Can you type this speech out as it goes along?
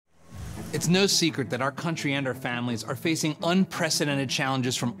It's no secret that our country and our families are facing unprecedented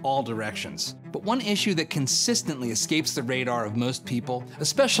challenges from all directions. But one issue that consistently escapes the radar of most people,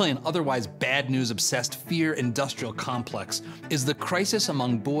 especially an otherwise bad news-obsessed fear industrial complex, is the crisis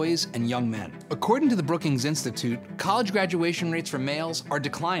among boys and young men. According to the Brookings Institute, college graduation rates for males are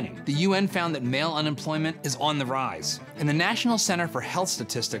declining. The UN found that male unemployment is on the rise. And the National Center for Health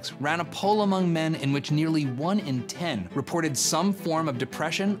Statistics ran a poll among men in which nearly 1 in 10 reported some form of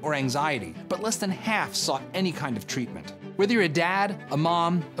depression or anxiety, but less than half sought any kind of treatment. Whether you're a dad, a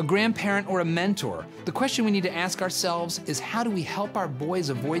mom, a grandparent, or a mentor, the question we need to ask ourselves is, how do we help our boys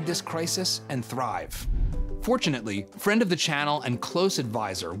avoid this crisis and thrive? Fortunately, friend of the channel and close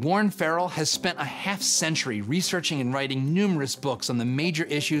advisor, Warren Farrell, has spent a half-century researching and writing numerous books on the major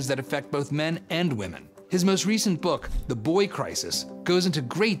issues that affect both men and women. His most recent book, The Boy Crisis, goes into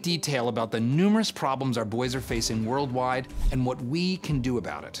great detail about the numerous problems our boys are facing worldwide and what we can do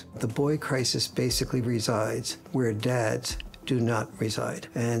about it. The boy crisis basically resides where dads do not reside.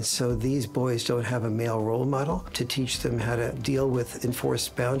 And so these boys don't have a male role model to teach them how to deal with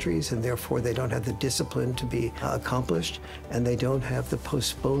enforced boundaries, and therefore they don't have the discipline to be accomplished, and they don't have the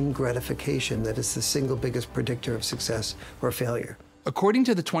postponed gratification that is the single biggest predictor of success or failure. According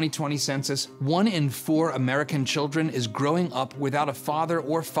to the 2020 census, 1 in 4 American children is growing up without a father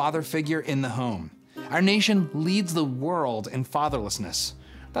or father figure in the home. Our nation leads the world in fatherlessness.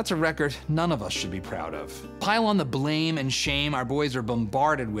 That's a record none of us should be proud of. Pile on the blame and shame our boys are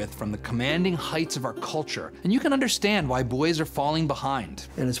bombarded with from the commanding heights of our culture, and you can understand why boys are falling behind.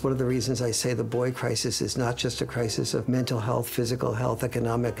 And it's one of the reasons I say the boy crisis is not just a crisis of mental health, physical health,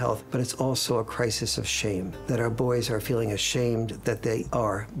 economic health, but it's also a crisis of shame, that our boys are feeling ashamed that they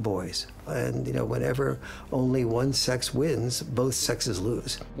are boys. And, you know, whenever only one sex wins, both sexes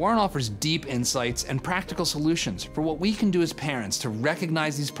lose. Warren offers deep insights and practical solutions for what we can do as parents to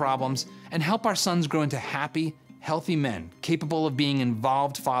recognize these problems and help our sons grow into happy, healthy men capable of being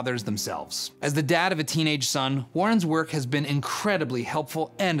involved fathers themselves. As the dad of a teenage son, Warren's work has been incredibly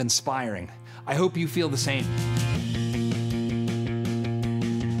helpful and inspiring. I hope you feel the same.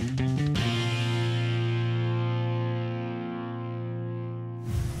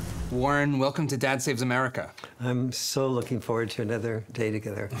 Warren, welcome to Dad Saves America. I'm so looking forward to another day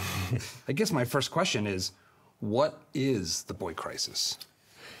together. I guess my first question is, what is the boy crisis?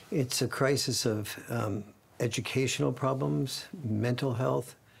 It's a crisis of educational problems, mental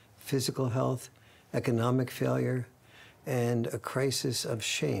health, physical health, economic failure, and a crisis of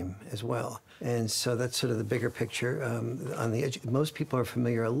shame as well. And so that's sort of the bigger picture. Most people are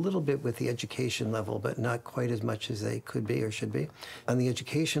familiar a little bit with the education level, but not quite as much as they could be or should be. On the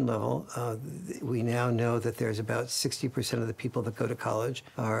education level, we now know that there's about 60% of the people that go to college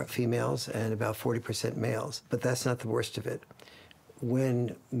are females and about 40% males. But that's not the worst of it.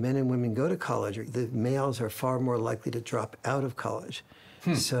 When men and women go to college, the males are far more likely to drop out of college.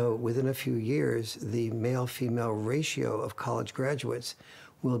 So within a few years, the male-female ratio of college graduates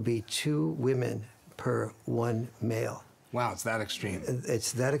will be 2 women per 1 male. Wow, it's that extreme.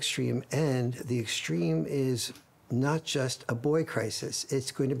 It's that extreme, and the extreme is not just a boy crisis.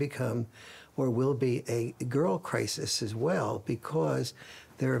 It's going to become, or will be, a girl crisis as well, because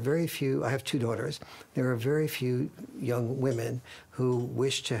there are very few, I have 2 daughters, there are very few young women who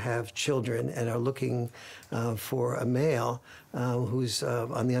wish to have children and are looking for a male who's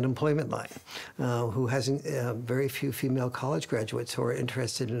on the unemployment line, who hasn't, very few female college graduates who are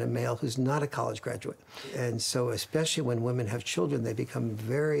interested in a male who's not a college graduate. And so especially when women have children, they become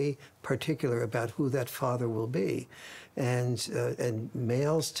very particular about who that father will be. And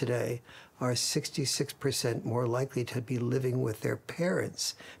males today are 66% more likely to be living with their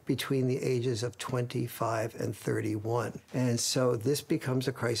parents between the ages of 25 and 31. And so this becomes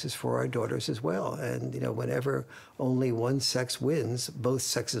a crisis for our daughters as well. And, you know, whenever only one sex wins, both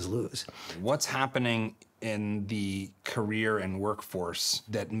sexes lose. What's happening in the career and workforce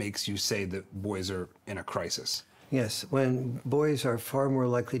that makes you say that boys are in a crisis? Yes, when boys are far more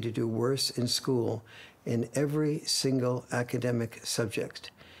likely to do worse in school in every single academic subject,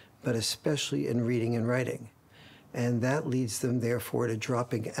 but especially in reading and writing. And that leads them, therefore, to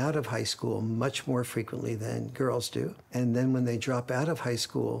dropping out of high school much more frequently than girls do. And then when they drop out of high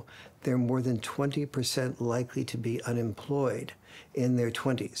school, they're more than 20% likely to be unemployed in their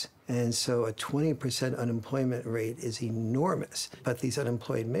 20s. And so a 20% unemployment rate is enormous. But these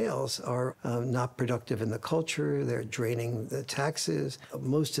unemployed males are not productive in the culture. They're draining the taxes.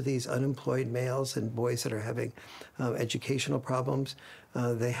 Most of these unemployed males and boys that are having educational problems,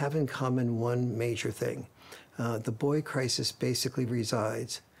 they have in common one major thing. The boy crisis basically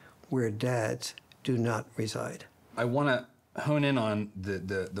resides where dads do not reside. I want to hone in on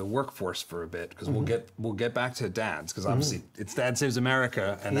the workforce for a bit, because we'll get back to dads, because obviously it's Dad Saves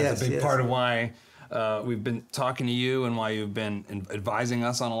America, and that's a big part of why we've been talking to you and why you've been advising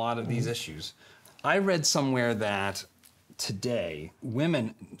us on a lot of these issues. I read somewhere that today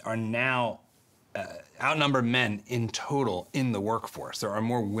women are now outnumber men in total in the workforce. There are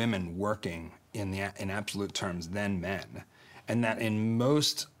more women working in absolute terms than men, and that in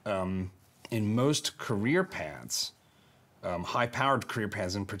most career paths, high-powered career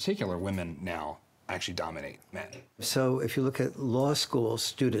paths in particular, women now actually dominate men. So if you look at law school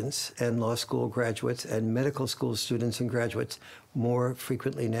students and law school graduates and medical school students and graduates, more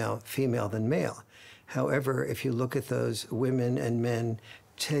frequently now female than male. However, if you look at those women and men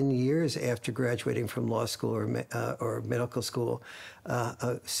 10 years after graduating from law school or medical school,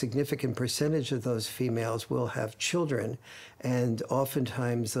 a significant percentage of those females will have children, and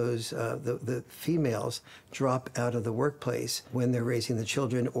oftentimes those the females drop out of the workplace when they're raising the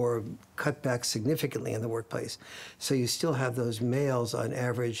children or cut back significantly in the workplace. So you still have those males on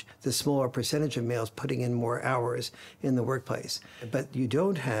average, the smaller percentage of males putting in more hours in the workplace. But you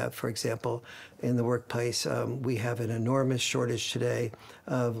don't have, for example, in the workplace, we have an enormous shortage today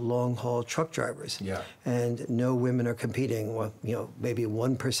of long-haul truck drivers. Yeah. And no women are competing. Well, maybe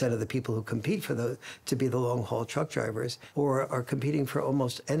 1% of the people who compete for to be the long-haul truck drivers, or are competing for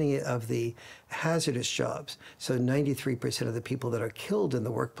almost any of the hazardous jobs. So 93% of the people that are killed in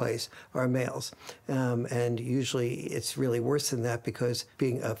the workplace are males. And usually it's really worse than that, because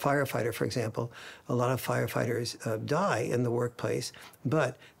being a firefighter, for example, a lot of firefighters die in the workplace,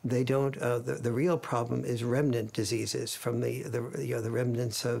 but they don't. The real problem is remnant diseases from the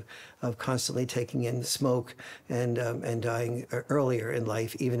remnants of constantly taking in smoke and dying earlier in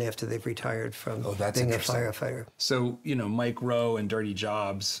life, even after they've retired from being a firefighter. So Mike Rowe and Dirty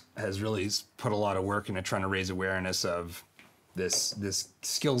Jobs has really put a lot of work into trying to raise awareness of this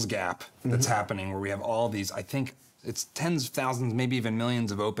skills gap that's happening, where we have all these, I think it's tens of thousands, maybe even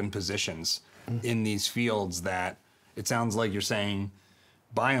millions of open positions in these fields that it sounds like you're saying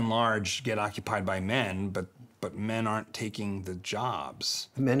by and large get occupied by men, but men aren't taking the jobs.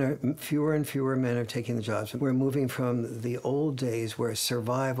 Fewer and fewer men are taking the jobs. We're moving from the old days where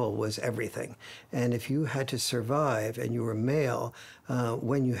survival was everything. And if you had to survive and you were male,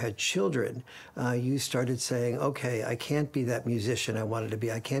 when you had children, you started saying, okay, I can't be that musician I wanted to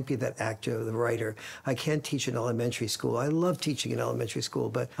be. I can't be that actor, the writer. I can't teach in elementary school. I love teaching in elementary school,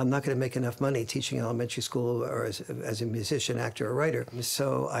 but I'm not going to make enough money teaching in elementary school or as a musician, actor, or writer.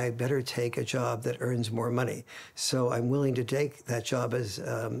 So I better take a job that earns more money. So I'm willing to take that job as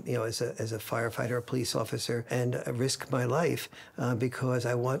a firefighter, a police officer, and risk my life because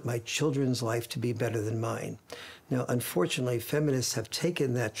I want my children's life to be better than mine. Now, unfortunately, feminists have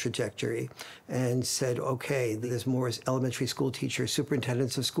taken that trajectory and said, okay, there's more elementary school teachers,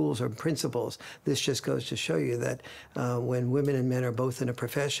 superintendents of schools, or principals. This just goes to show you that when women and men are both in a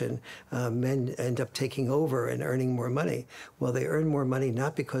profession, men end up taking over and earning more money. Well, they earn more money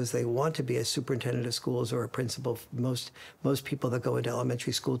not because they want to be a superintendent of schools or a principal. Most people that go into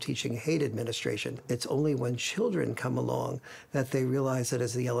elementary school teaching hate administration. It's only when children come along that they realize that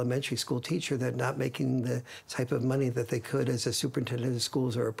as the elementary school teacher, they're not making the type of money that they could as a superintendent of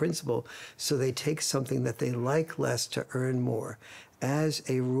schools or a principal, so they take something that they like less to earn more. As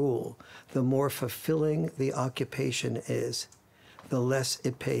a rule, the more fulfilling the occupation is, the less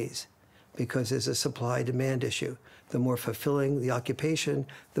it pays, because there's a supply-demand issue. The more fulfilling the occupation,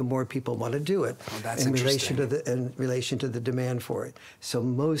 the more people want to do it in relation to the demand for it. So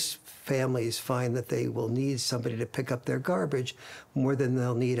most families find that they will need somebody to pick up their garbage more than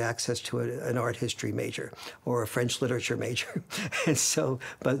they'll need access to an art history major or a French literature major. And so,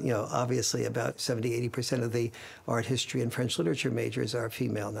 but obviously about 70–80% of the art history and French literature majors are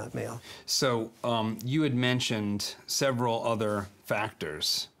female, not male. So you had mentioned several other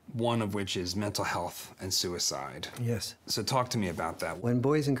factors, one of which is mental health and suicide. Yes. So talk to me about that. When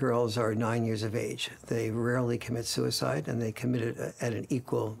boys and girls are 9 years of age, they rarely commit suicide, and they commit it at an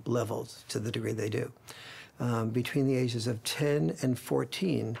equal level to the degree they do. Between the ages of 10 and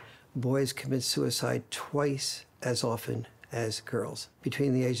 14, boys commit suicide twice as often as girls.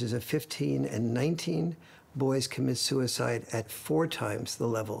 Between the ages of 15 and 19, boys commit suicide at 4 times the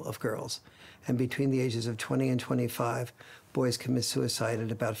level of girls. And between the ages of 20 and 25, boys commit suicide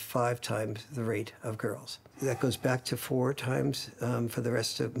at about 5 times the rate of girls. That goes back to 4 times for the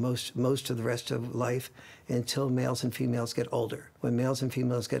rest of most of the rest of life until males and females get older. When males and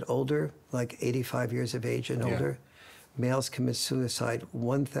females get older, like 85 years of age and older, males commit suicide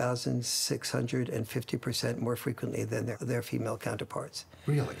 1,650% more frequently than their female counterparts.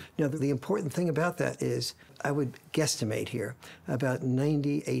 Really? Now, the important thing about that is, I would guesstimate here, about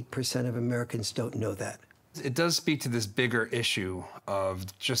 98% of Americans don't know that. It does speak to this bigger issue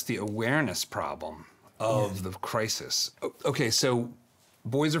of just the awareness problem of the crisis. Okay, so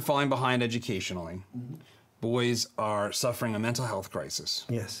boys are falling behind educationally. Mm-hmm. Boys are suffering a mental health crisis.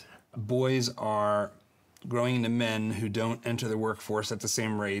 Yes. Boys are growing into men who don't enter the workforce at the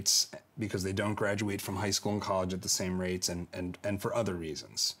same rates because they don't graduate from high school and college at the same rates, and for other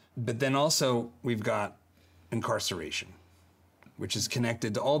reasons. But then also we've got incarceration, which is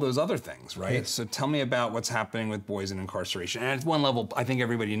connected to all those other things, right? Yes. So tell me about what's happening with boys in incarceration. And at one level, I think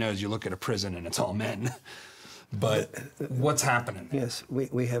everybody knows, you look at a prison and it's all men. But what's happening? Yes,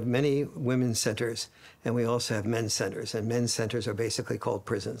 we have many women's centers, and we also have men's centers. And men's centers are basically called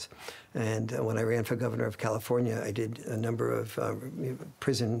prisons. And when I ran for governor of California, I did a number of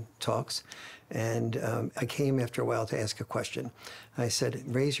prison talks. And I came after a while to ask a question. I said,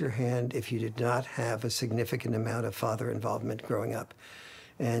 raise your hand if you did not have a significant amount of father involvement growing up.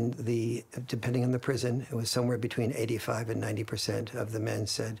 And depending on the prison, it was somewhere between 85 and 90% of the men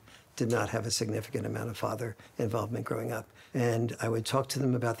said, did not have a significant amount of father involvement growing up. And I would talk to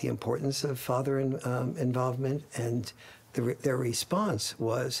them about the importance of father involvement, and their response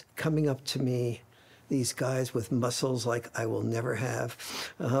was coming up to me, these guys with muscles like I will never have,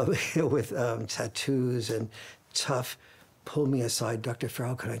 with tattoos and tough, pulled me aside. Dr.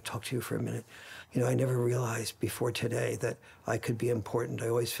 Farrell, can I talk to you for a minute? You know, I never realized before today that I could be important. I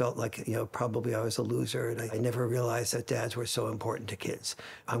always felt like, probably I was a loser, and I never realized that dads were so important to kids.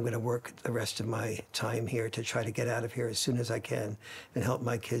 I'm going to work the rest of my time here to try to get out of here as soon as I can and help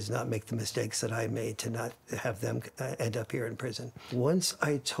my kids not make the mistakes that I made, to not have them end up here in prison. Once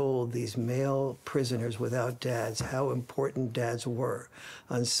I told these male prisoners without dads how important dads were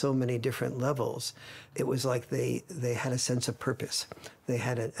on so many different levels, it was like they had a sense of purpose. They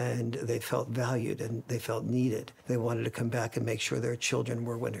had it, and they felt valued, and they felt needed. They wanted to come back and make sure their children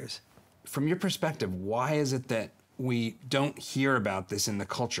were winners. From your perspective, why is it that we don't hear about this in the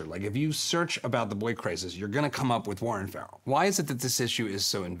culture? Like, if you search about the boy crisis, you're going to come up with Warren Farrell. Why is it that this issue is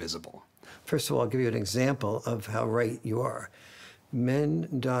so invisible? First of all, I'll give you an example of how right you are. Men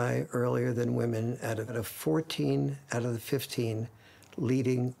die earlier than women out of 14 out of the 15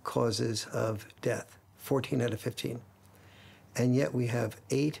 leading causes of death. 14 out of 15. And yet we have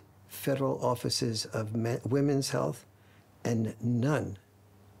 8 federal offices of women's health and none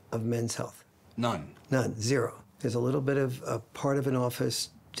of men's health. None? None, 0. There's a little bit of a part of an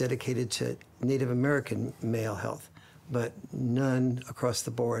office dedicated to Native American male health, but none across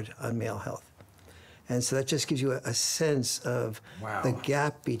the board on male health. And so that just gives you a sense of the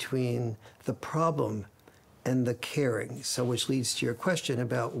gap between the problem and the caring. So which leads to your question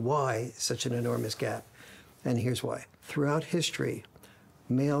about why such an enormous gap. And here's why. Throughout history,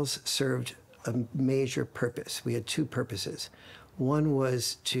 males served a major purpose. We had 2 purposes. One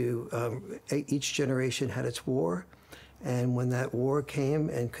was to, each generation had its war, and when that war came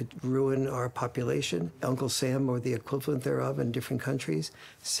and could ruin our population, Uncle Sam, or the equivalent thereof in different countries,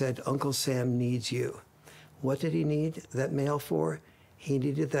 said, Uncle Sam needs you. What did he need that male for? He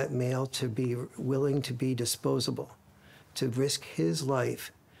needed that male to be willing to be disposable, to risk his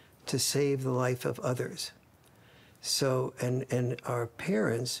life to save the life of others. So, and our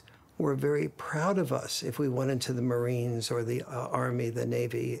parents were very proud of us if we went into the Marines or the Army, the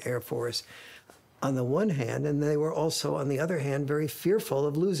Navy, Air Force, on the one hand, and they were also, on the other hand, very fearful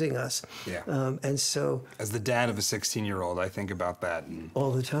of losing us. Yeah. And so... As the dad of a 16-year-old, I think about that. And all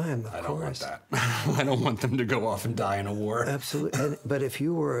the time, of course. I don't want that. I don't want them to go off and die in a war. Absolutely. But if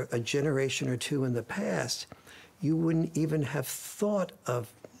you were a generation or 2 in the past, you wouldn't even have thought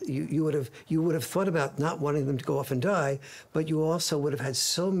of... You would have thought about not wanting them to go off and die, but you also would have had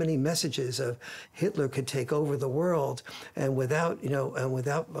so many messages of Hitler could take over the world, and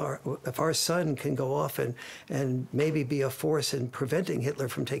if our son can go off and maybe be a force in preventing Hitler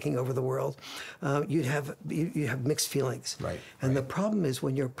from taking over the world, you have mixed feelings. Right. And the problem is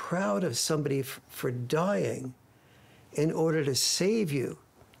when you're proud of somebody for dying in order to save you,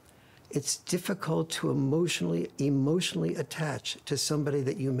 it's difficult to emotionally attach to somebody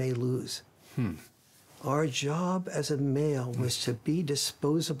that you may lose. Our job as a male was to be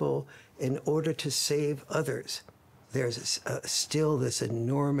disposable in order to save others. There's still this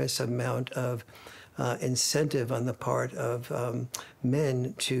enormous amount of incentive on the part of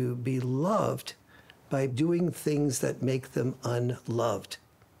men to be loved by doing things that make them unloved.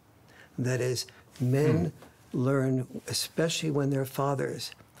 That is, men learn, especially when they're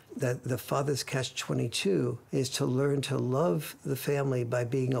fathers, that the father's catch-22 is to learn to love the family by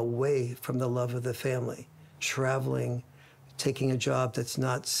being away from the love of the family, traveling, taking a job that's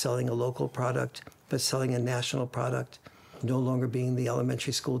not selling a local product, but selling a national product, no longer being the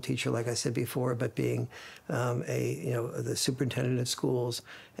elementary school teacher, like I said before, but being the superintendent of schools.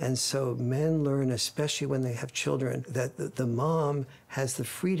 And so men learn, especially when they have children, that the mom has the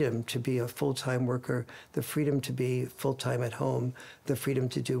freedom to be a full-time worker, the freedom to be full-time at home, the freedom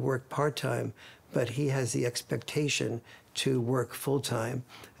to do work part-time, but he has the expectation to work full-time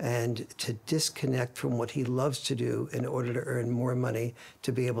and to disconnect from what he loves to do in order to earn more money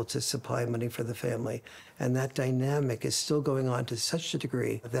to be able to supply money for the family. And that dynamic is still going on to such a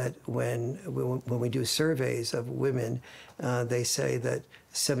degree that when we do surveys of women, they say that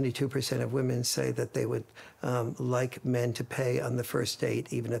 72% of women say that they would like men to pay on the first date,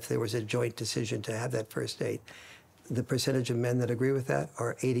 even if there was a joint decision to have that first date. The percentage of men that agree with that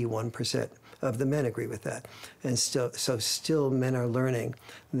are 81% of the men agree with that. And still men are learning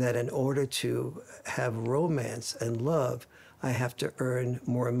that in order to have romance and love, I have to earn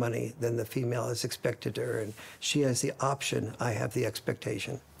more money than the female is expected to earn. She has the option, I have the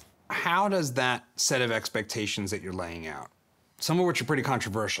expectation. How does that set of expectations that you're laying out, some of which are pretty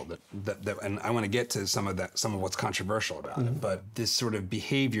controversial, and I want to get to some of what's controversial about it, but this sort of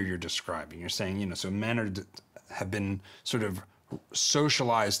behavior you're describing, you're saying, so men have been sort of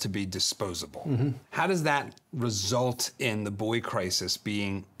socialized to be disposable. How does that result in the boy crisis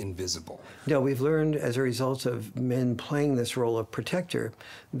being invisible? We've learned as a result of men playing this role of protector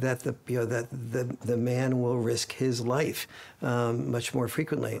that the man will risk his life much more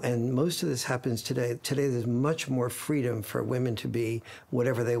frequently. And most of this happens today. Today there's much more freedom for women to be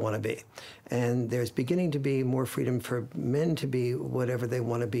whatever they want to be. And there's beginning to be more freedom for men to be whatever they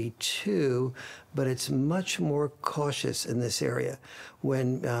want to be too, but it's much more cautious in this area.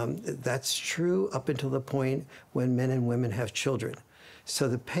 When that's true up until the point when men and women have children. So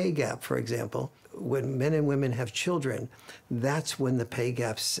the pay gap, for example, when men and women have children, that's when the pay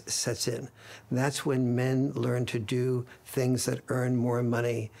gap sets in. That's when men learn to do things that earn more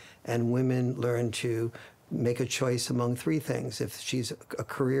money and women learn to make a choice among three things. If she's a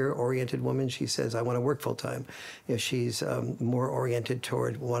career-oriented woman, she says, I want to work full-time. If she's more oriented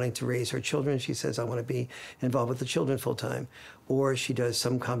toward wanting to raise her children, she says, I want to be involved with the children full-time. Or she does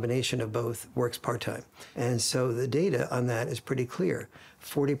some combination of both, works part-time. And so the data on that is pretty clear.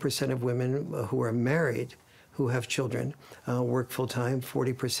 40% of women who are married who have children work full-time,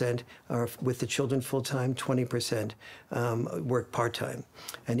 40% are with the children full-time, 20% work part-time.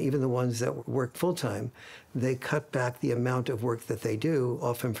 And even the ones that work full-time, they cut back the amount of work that they do,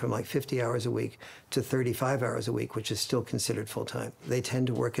 often from like 50 hours a week to 35 hours a week, which is still considered full-time. They tend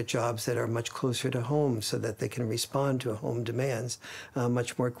to work at jobs that are much closer to home so that they can respond to home demands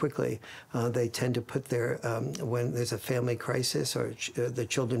much more quickly. They tend to put their, when there's a family crisis or the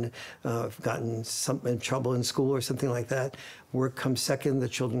children have gotten in trouble in school or something like that, work comes second, the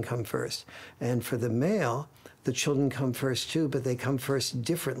children come first. And for the male, the children come first too, but they come first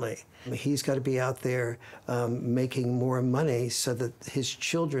differently. He's got to be out there making more money so that his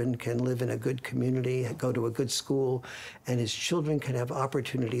children can live in a good community, go to a good school, and his children can have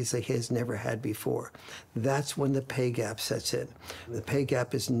opportunities that he has never had before. That's when the pay gap sets in. The pay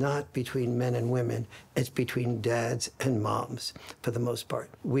gap is not between men and women, it's between dads and moms for the most part.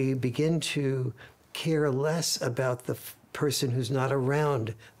 We begin to care less about the person who's not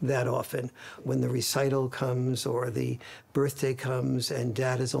around that often. When the recital comes or the birthday comes and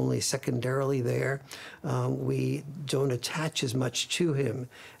dad is only secondarily there, we don't attach as much to him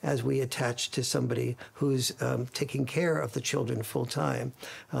as we attach to somebody who's taking care of the children full time.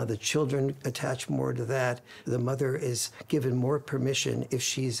 The children attach more to that. The mother is given more permission if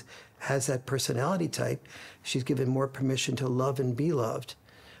she's has that personality type. She's given more permission to love and be loved.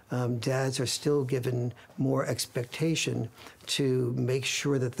 Dads are still given more expectation to make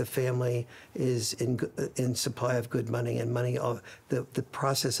sure that the family is in supply of good money, and money, the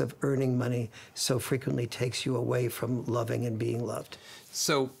process of earning money so frequently takes you away from loving and being loved.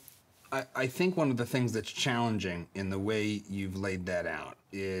 So I think one of the things that's challenging in the way you've laid that out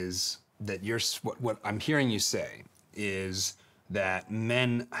is that what I'm hearing you say is that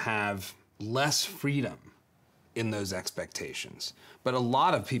men have less freedom in those expectations. But a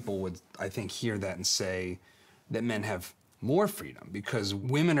lot of people would, I think, hear that and say that men have more freedom because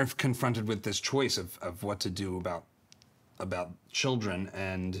women are confronted with this choice of what to do about children,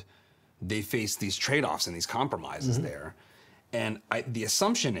 and they face these trade-offs and these compromises there. And the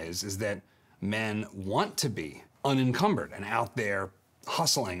assumption is that men want to be unencumbered and out there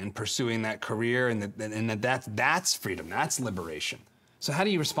hustling and pursuing that career, and that's freedom, that's liberation. So how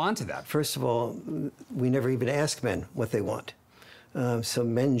do you respond to that? First of all, we never even ask men what they want. So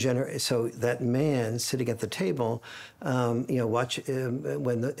that man sitting at the table, watch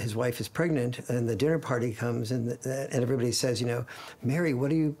when his wife is pregnant and the dinner party comes and everybody says, Mary,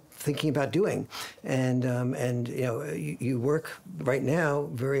 what are you thinking about doing? And you work right now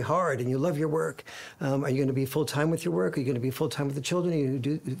very hard and you love your work. Are you going to be full time with your work? Are you going to be full time with the children? Are you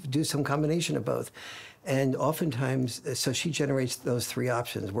do some combination of both? And oftentimes, so she generates those three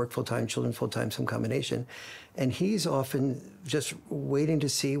options: work full time, children full time, some combination. And he's often just waiting to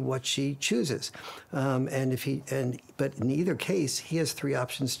see what she chooses. But in either case, he has three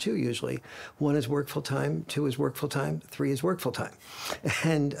options too. Usually, one is work full time, two is work full time, three is work full time,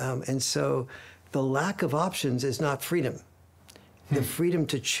 and so the lack of options is not freedom. The freedom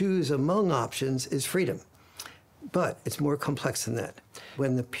to choose among options is freedom. But it's more complex than that.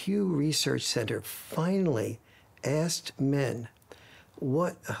 When the Pew Research Center finally asked men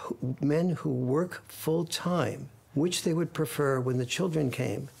who work full-time, which they would prefer when the children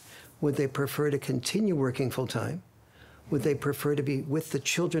came, would they prefer to continue working full-time? Would they prefer to be with the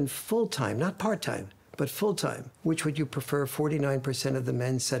children full-time, not part-time, but full-time? Which would you prefer? 49% of the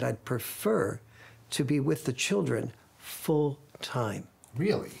men said, I'd prefer to be with the children full-time.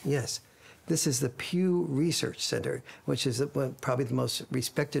 Really? Yes. This is the Pew Research Center, which is probably the most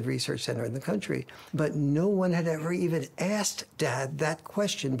respected research center in the country. But no one had ever even asked Dad that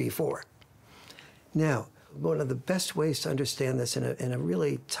question before. Now, one of the best ways to understand this in a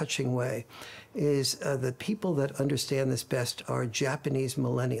really touching way is the people that understand this best are Japanese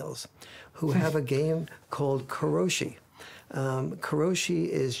millennials who have a game called karoshi. Karoshi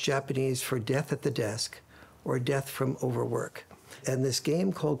is Japanese for death at the desk or death from overwork. And this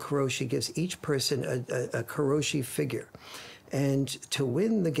game called karoshi gives each person a karoshi figure. And to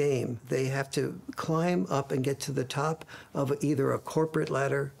win the game, they have to climb up and get to the top of either a corporate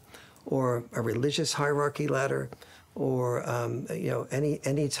ladder or a religious hierarchy ladder or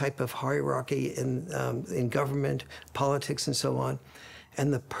any type of hierarchy in government, politics, and so on.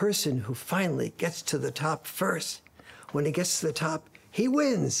 And the person who finally gets to the top first, when he gets to the top, he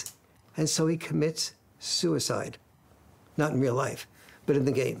wins. And so he commits suicide. Not in real life, but in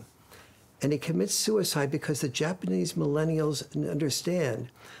the game. And he commits suicide because the Japanese millennials understand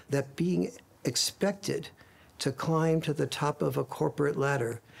that being expected to climb to the top of a corporate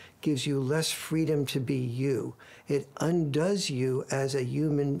ladder gives you less freedom to be you. It undoes you as a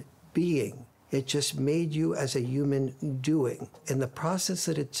human being. It just made you as a human doing. And the process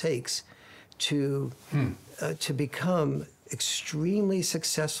that it takes to become extremely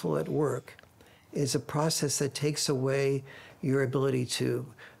successful at work is a process that takes away your ability to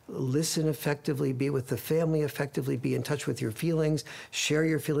listen effectively, be with the family effectively, be in touch with your feelings, share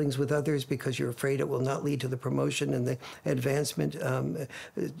your feelings with others because you're afraid it will not lead to the promotion and the advancement,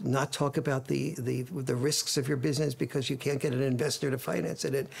 not talk about the risks of your business because you can't get an investor to finance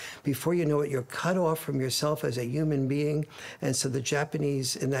it. And before you know it, you're cut off from yourself as a human being. And so the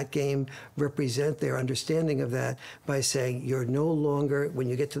Japanese in that game represent their understanding of that by saying you're no longer, when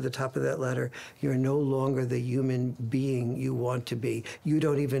you get to the top of that ladder, you're no longer the human being you want to be. You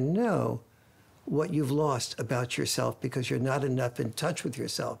don't even know what you've lost about yourself because you're not enough in touch with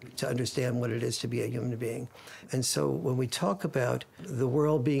yourself to understand what it is to be a human being. And so when we talk about the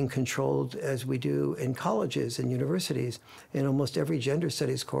world being controlled as we do in colleges and universities, in almost every gender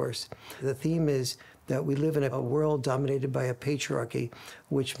studies course, the theme is that we live in a world dominated by a patriarchy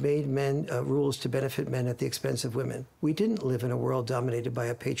which made men rules to benefit men at the expense of women. We didn't live in a world dominated by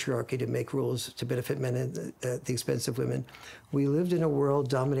a patriarchy to make rules to benefit men at the expense of women. We lived in a world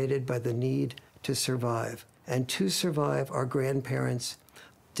dominated by the need to survive. And to survive, our grandparents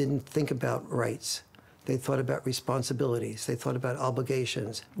didn't think about rights. They thought about responsibilities. They thought about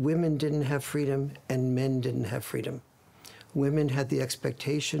obligations. Women didn't have freedom and men didn't have freedom. Women had the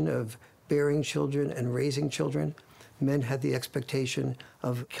expectation of bearing children and raising children. Men had the expectation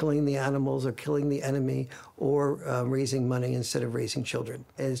of killing the animals or killing the enemy or raising money instead of raising children.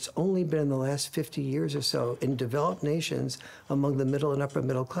 And it's only been in the last 50 years or so in developed nations among the middle and upper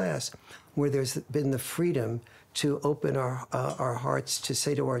middle class where there's been the freedom to open our hearts to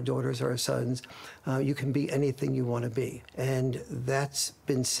say to our daughters or our sons, you can be anything you want to be. And that's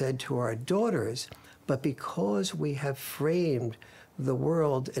been said to our daughters, but because we have framed the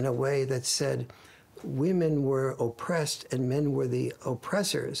world in a way that said women were oppressed and men were the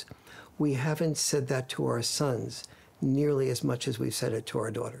oppressors, we haven't said that to our sons nearly as much as we've said it to our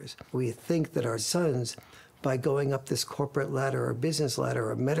daughters. We think that our sons, by going up this corporate ladder or business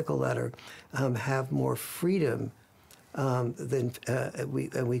ladder or medical ladder, have more freedom than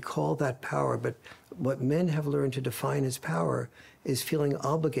we call that power. But what men have learned to define as power is feeling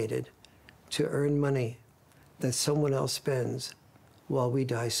obligated to earn money that someone else spends while we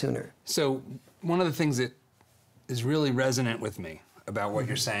die sooner. So one of the things that is really resonant with me about what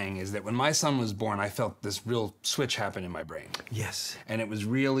you're saying is that when my son was born, I felt this real switch happen in my brain. Yes. And it was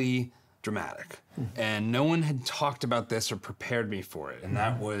really dramatic. And no one had talked about this or prepared me for it. And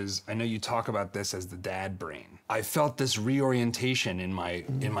that was, I know you talk about this as the dad brain. I felt this reorientation in my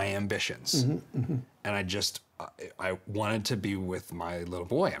ambitions. And I wanted to be with my little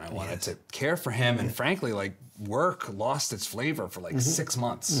boy, and I wanted to care for him. And frankly, like, work lost its flavor for like 6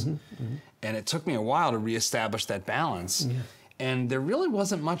 months. And it took me a while to reestablish that balance. And there really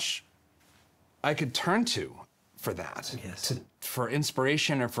wasn't much I could turn to for that, for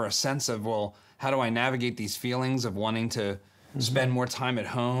inspiration or for a sense of, well, how do I navigate these feelings of wanting to spend more time at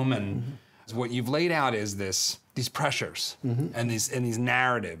home? And what you've laid out is these pressures and these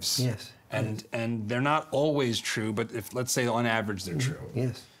narratives. And they're not always true, but if, let's say, on average, they're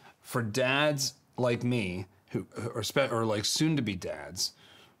true. For dads like me, who or like soon-to-be dads,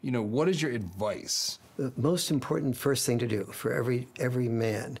 you know, what is your advice? The most important first thing to do for every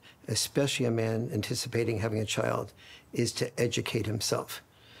man, especially a man anticipating having a child, is to educate himself,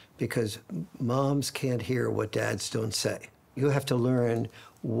 because moms can't hear what dads don't say. You have to learn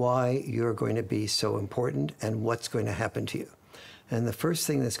why you're going to be so important and what's going to happen to you. And the first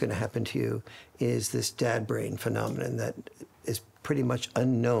thing that's going to happen to you is this dad brain phenomenon that is pretty much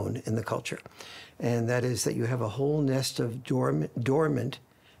unknown in the culture. And that is that you have a whole nest of dormant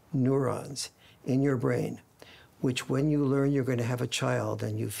neurons in your brain, which when you learn you're going to have a child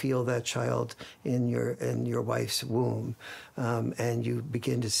and you feel that child in your wife's womb, and you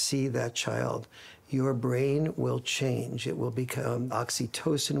begin to see that child, your brain will change. It will become,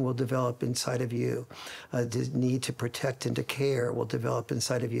 oxytocin will develop inside of you. The need to protect and to care will develop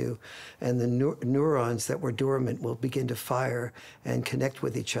inside of you. And the neurons that were dormant will begin to fire and connect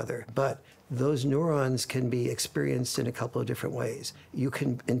with each other. But those neurons can be experienced in a couple of different ways. You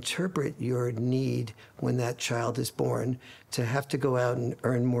can interpret your need when that child is born to have to go out and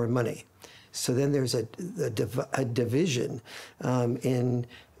earn more money. So then there's a division in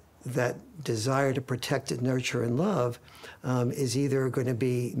that desire to protect and nurture and love is either going to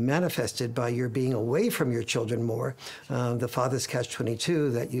be manifested by your being away from your children more, the father's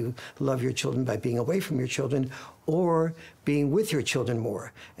catch-22, that you love your children by being away from your children, or being with your children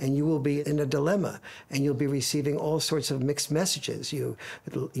more. And you will be in a dilemma, and you'll be receiving all sorts of mixed messages. You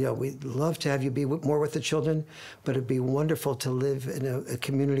know, we'd love to have you be more with the children, but it'd be wonderful to live in a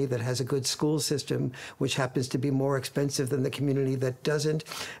community that has a good school system, which happens to be more expensive than the community that doesn't.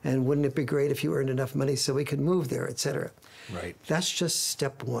 And wouldn't it be great if you earned enough money so we could move there, et cetera? Right. That's just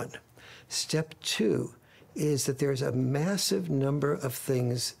step one. Step two is that there's a massive number of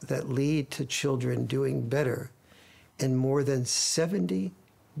things that lead to children doing better in more than 70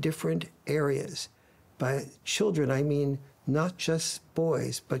 different areas. By children, I mean not just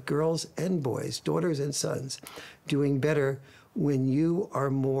boys, but girls and boys, daughters and sons, doing better when you are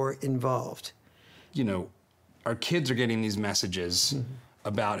more involved. You know, our kids are getting these messages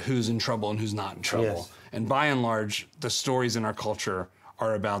about who's in trouble and who's not in trouble. And by and large, the stories in our culture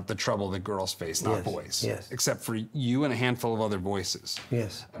are about the trouble that girls face, not boys. Except for you and a handful of other voices.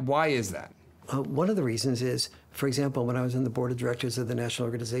 Why is that? One of the reasons is, for example, when I was on the board of directors of the National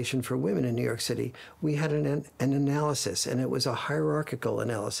Organization for Women in New York City, we had an analysis, and it was a hierarchical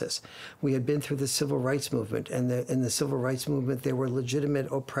analysis. We had been through the civil rights movement, and in the civil rights movement, there were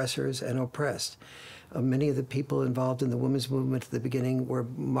legitimate oppressors and oppressed. Many of the people involved in the women's movement at the beginning were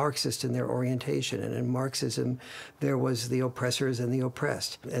Marxist in their orientation, and in Marxism, there was the oppressors and the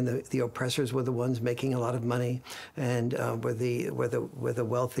oppressed, and the oppressors were the ones making a lot of money, and were the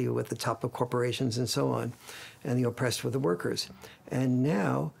wealthy, with the top of corporations and so on, and the oppressed were the workers. And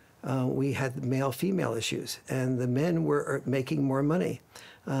now we had male-female issues, and the men were making more money.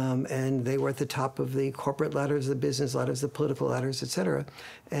 And they were at the top of the corporate ladders, the business ladders, the political ladders, et cetera.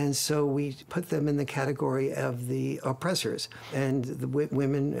 And so we put them in the category of the oppressors. And the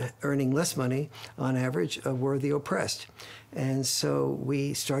women earning less money, on average, were the oppressed. And so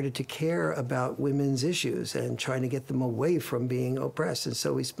we started to care about women's issues and trying to get them away from being oppressed. And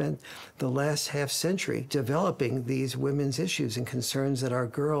so we spent the last half century developing these women's issues and concerns that our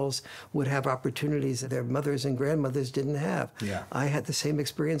girls would have opportunities that their mothers and grandmothers didn't have. I had the same experience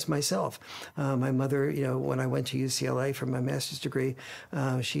experience myself. My mother, when I went to UCLA for my master's degree,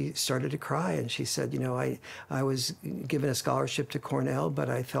 she started to cry, and she said, I was given a scholarship to Cornell, but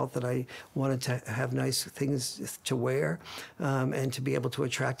I felt that I wanted to have nice things to wear, and to be able to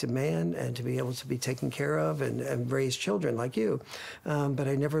attract a man, and to be able to be taken care of and raise children like you. But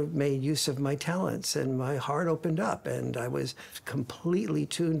I never made use of my talents, and my heart opened up, and I was completely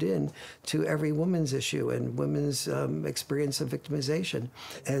tuned in to every woman's issue and women's experience of victimization.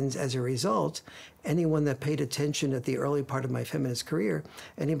 And as a result, anyone that paid attention at the early part of my feminist career,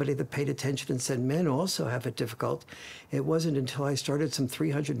 anybody that paid attention and said men also have it difficult, it wasn't until I started some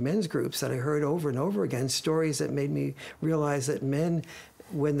 300 men's groups that I heard over and over again stories that made me realize that men,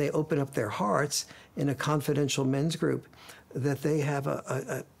 when they open up their hearts in a confidential men's group, that they have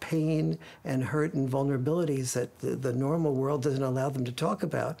a pain and hurt and vulnerabilities that the normal world doesn't allow them to talk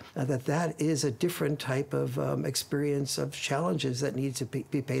about, that is a different type of experience of challenges that need to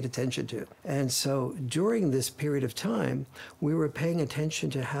be paid attention to. And so during this period of time, we were paying attention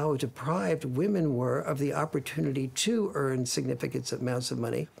to how deprived women were of the opportunity to earn significant amounts of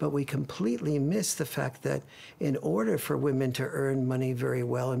money, but we completely missed the fact that in order for women to earn money very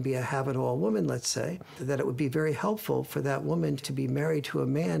well and be a have-it-all woman, let's say, that it would be very helpful for that woman to be married to a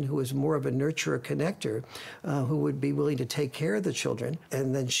man who was more of a nurturer, connector, who would be willing to take care of the children,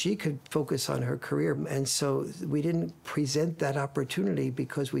 and then she could focus on her career. And so we didn't present that opportunity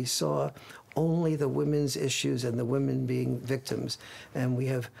because we saw only the women's issues and the women being victims. And we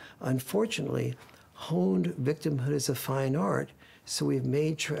have, unfortunately, honed victimhood as a fine art. So we've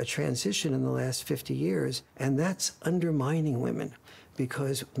made a transition in the last 50 years, and that's undermining women,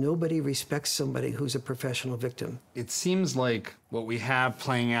 because nobody respects somebody who's a professional victim. It seems like what we have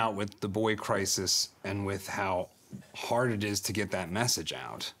playing out with the boy crisis and with how hard it is to get that message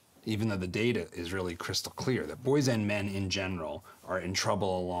out, even though the data is really crystal clear, that boys and men in general are in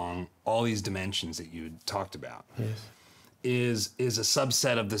trouble along all these dimensions that you talked about, Yes. is a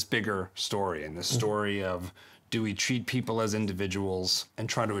subset of this bigger story, and the story of, do we treat people as individuals and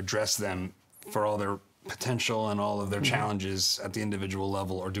try to address them for all their potential and all of their challenges at the individual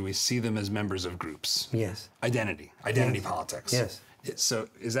level, or do we see them as members of groups? Yes. Identity politics. Yes. So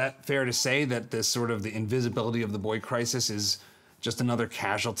is that fair to say that this sort of the invisibility of the boy crisis is just another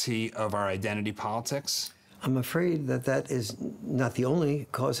casualty of our identity politics? I'm afraid that that is not the only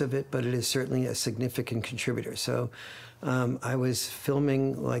cause of it, but it is certainly a significant contributor. So I was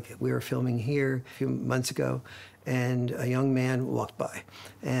filming, like we were filming here a few months ago, and a young man walked by.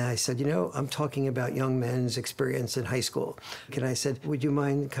 And I said, I'm talking about young men's experience in high school. And I said, would you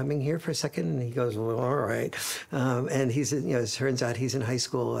mind coming here for a second? And he goes, well, all right. And he's, it turns out he's in high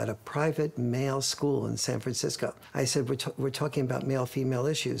school at a private male school in San Francisco. I said, we're talking about male-female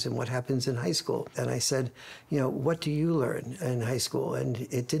issues and what happens in high school. And I said, what do you learn in high school? And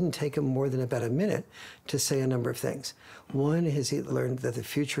it didn't take him more than about a minute to say a number of things. One is he learned that the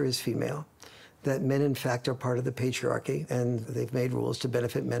future is female, that men, in fact, are part of the patriarchy, and they've made rules to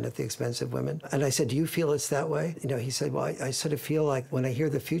benefit men at the expense of women. And I said, do you feel it's that way? He said, well, I sort of feel like when I hear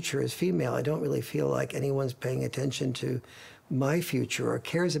the future is female, I don't really feel like anyone's paying attention to my future or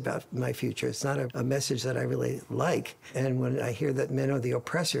cares about my future. It's not a message that I really like. And when I hear that men are the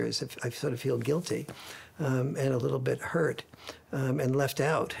oppressors, I sort of feel guilty and a little bit hurt. And left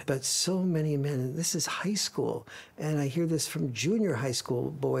out. But so many men, this is high school, and I hear this from junior high school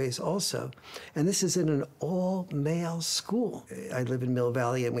boys also, and this is in an all-male school. I live in Mill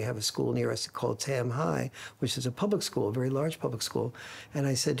Valley, and we have a school near us called Tam High, which is a public school, a very large public school, and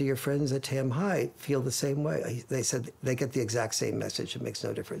I said, do your friends at Tam High feel the same way? They said they get the exact same message. It makes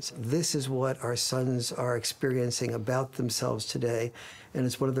no difference. This is what our sons are experiencing about themselves today, and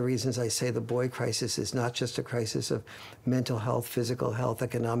it's one of the reasons I say the boy crisis is not just a crisis of mental health, physical health,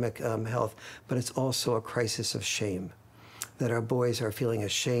 economic health, but it's also a crisis of shame, that our boys are feeling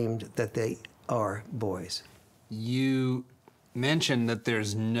ashamed that they are boys. You mentioned that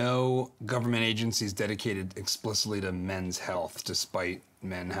there's no government agencies dedicated explicitly to men's health, despite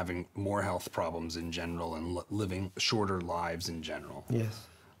men having more health problems in general and living shorter lives in general. Yes.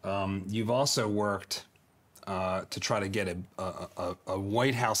 You've also worked to try to get a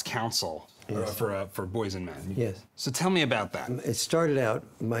White House council for boys and men. Yes. So tell me about that. It started out,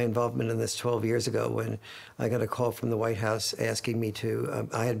 my involvement in this 12 years ago, when I got a call from the White House asking me to,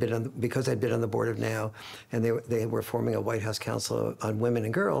 because I'd been on the board of NOW, and they were forming a White House Council on women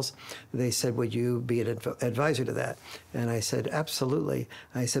and girls, they said, would you be an advisor to that? And I said, absolutely.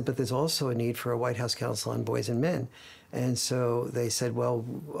 I said, but there's also a need for a White House Council on boys and men. And so they said, well,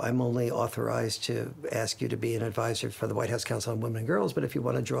 I'm only authorized to ask you to be an advisor for the White House Council on Women and Girls, but if you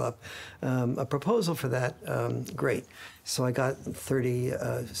want to draw up a proposal for that, great. So I got 30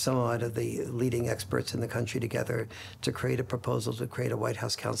 some odd of the leading experts in the country together to create a proposal to create a White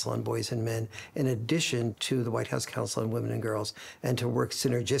House Council on Boys and Men, in addition to the White House Council on Women and Girls, and to work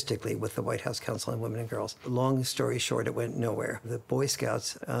synergistically with the White House Council on Women and Girls. Long story short, it went nowhere. The Boy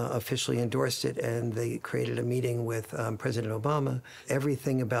Scouts officially endorsed it, and they created a meeting with President Obama.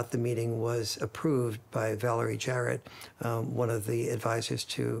 Everything about the meeting was approved by Valerie Jarrett, one of the advisors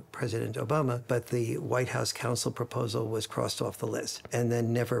to President Obama, but the White House Council proposal was crossed off the list and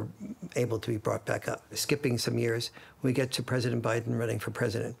then never able to be brought back up. Skipping some years, we get to President Biden running for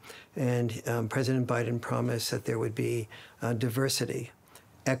president. And President Biden promised that there would be diversity,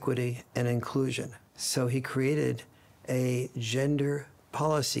 equity, and inclusion. So he created a gender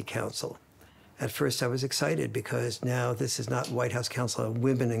policy council. At first I was excited because now this is not White House Council on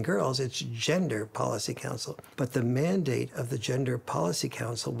Women and Girls, it's Gender Policy Council. But the mandate of the Gender Policy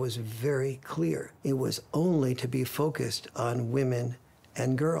Council was very clear. It was only to be focused on women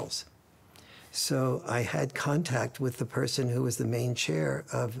and girls. So I had contact with the person who was the main chair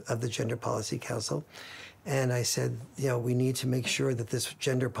of the Gender Policy Council. And I said, we need to make sure that this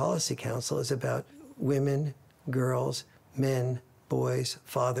Gender Policy Council is about women, girls, men, boys,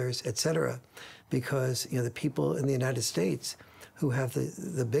 fathers, etc. Because the people in the United States who have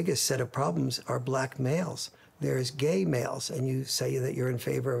the biggest set of problems are black males. There's gay males, and you say that you're in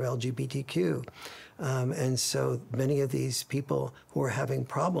favor of LGBTQ. And so many of these people who are having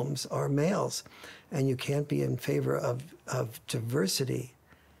problems are males. And you can't be in favor of diversity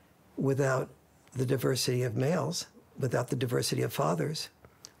without the diversity of males, without the diversity of fathers,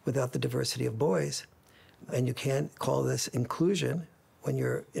 without the diversity of boys. And you can't call this inclusion when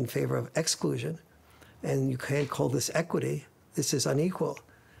you're in favor of exclusion. And you can't call this equity. This is unequal.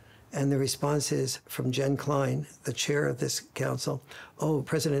 And the response is from Jen Klein, the chair of this council,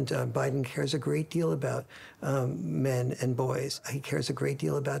 President Biden cares a great deal about men and boys. He cares a great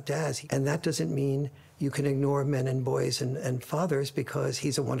deal about dads. And that doesn't mean you can ignore men and boys and fathers because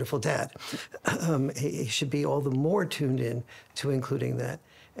he's a wonderful dad. He should be all the more tuned in to including that.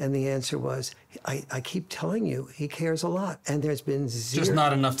 And the answer was, I keep telling you, he cares a lot. And there's been zero... Just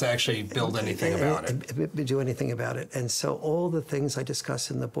not enough to actually build anything about it. Do anything about it. And so all the things I discuss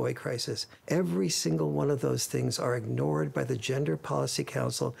in the boy crisis, every single one of those things are ignored by the Gender Policy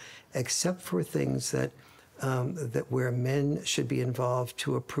Council, except for things that where men should be involved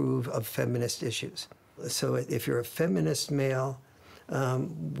to approve of feminist issues. So if you're a feminist male,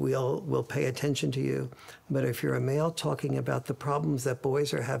 we'll pay attention to you. But if you're a male talking about the problems that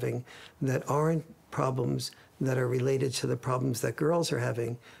boys are having that aren't problems that are related to the problems that girls are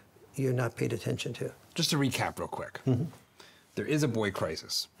having, you're not paid attention to. Just to recap real quick. Mm-hmm. There is a boy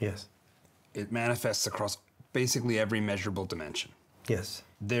crisis. Yes. It manifests across basically every measurable dimension. Yes.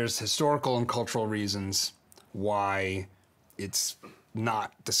 There's historical and cultural reasons why it's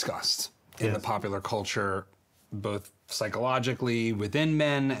not discussed in the popular culture, both psychologically within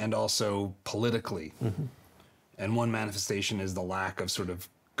men and also politically. Mm-hmm. And one manifestation is the lack of sort of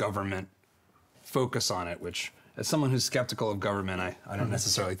government focus on it, which as someone who's skeptical of government, I don't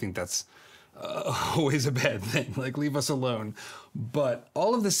necessarily think that's always a bad thing. Like, leave us alone. But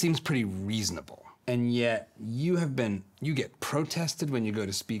all of this seems pretty reasonable. And yet you get protested when you go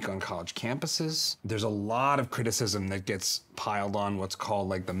to speak on college campuses. There's a lot of criticism that gets piled on what's called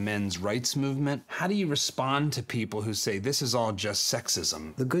like the men's rights movement. How do you respond to people who say this is all just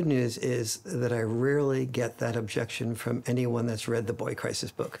sexism? The good news is that I rarely get that objection from anyone that's read the Boy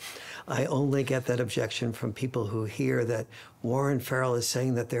Crisis book. I only get that objection from people who hear that Warren Farrell is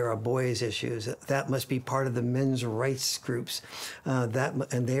saying that there are boys' issues. That must be part of the men's rights groups. And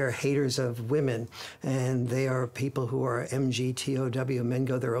they are haters of women. And they are people who are MGTOW, men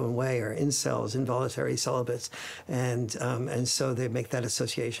go their own way, or incels, involuntary celibates. And so they make that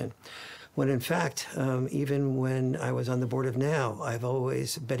association. When in fact, even when I was on the board of NOW,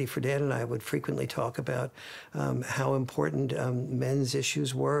 Betty Friedan and I would frequently talk about how important men's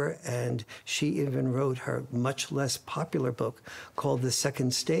issues were, and she even wrote her much less popular book called The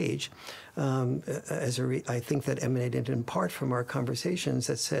Second Stage, I think that emanated in part from our conversations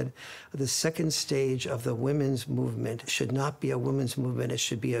that said the second stage of the women's movement should not be a women's movement, it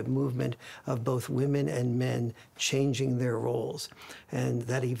should be a movement of both women and men changing their roles. And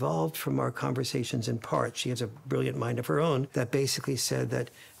that evolved from our conversations in part. She has a brilliant mind of her own that basically said that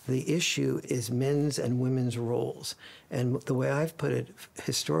The issue is men's and women's roles. And the way I've put it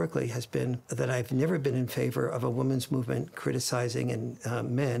historically has been that I've never been in favor of a women's movement criticizing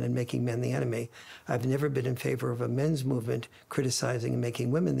men and making men the enemy. I've never been in favor of a men's movement criticizing and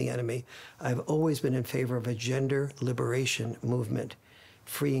making women the enemy. I've always been in favor of a gender liberation movement,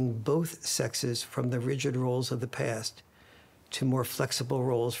 freeing both sexes from the rigid roles of the past to more flexible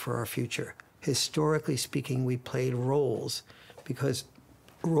roles for our future. Historically speaking, we played roles because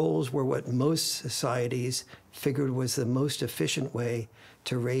roles were what most societies figured was the most efficient way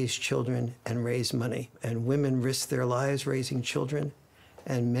to raise children and raise money. And women risked their lives raising children,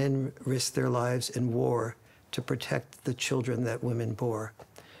 and men risked their lives in war to protect the children that women bore.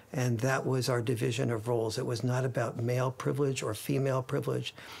 And that was our division of roles. It was not about male privilege or female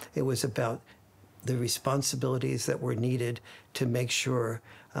privilege. It was about the responsibilities that were needed to make sure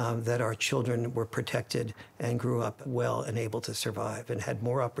that our children were protected and grew up well and able to survive and had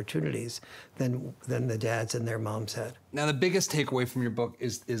more opportunities than the dads and their moms had. Now, the biggest takeaway from your book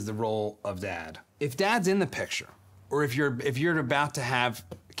is the role of dad. If dad's in the picture, or if you're about to have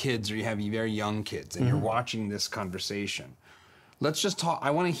kids or you have very young kids and you're watching this conversation, let's just talk. I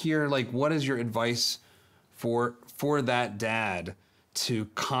want to hear, like, what is your advice for that dad to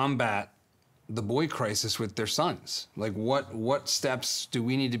combat the boy crisis with their sons? Like, what steps do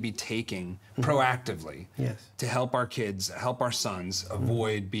we need to be taking proactively to help our kids, help our sons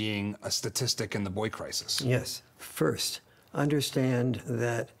avoid being a statistic in the boy crisis? Yes. First, understand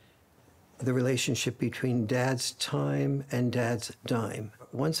that the relationship between dad's time and dad's dime.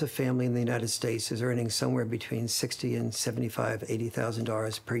 Once a family in the United States is earning somewhere between $60,000 and $75,000,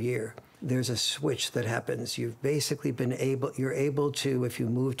 $80,000 per year, there's a switch that happens. You've basically you're able to, if you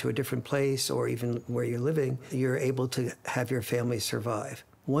move to a different place or even where you're living, you're able to have your family survive.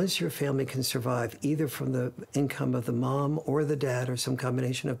 Once your family can survive, either from the income of the mom or the dad or some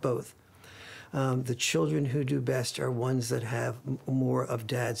combination of both, the children who do best are ones that have more of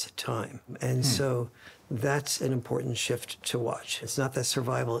dad's time. And so that's an important shift to watch. It's not that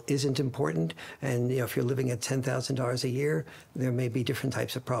survival isn't important, and if you're living at $10,000 a year, there may be different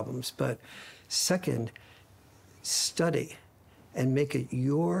types of problems. But second, study and make it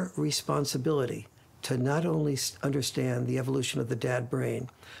your responsibility to not only understand the evolution of the dad brain,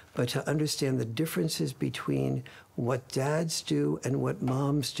 but to understand the differences between what dads do and what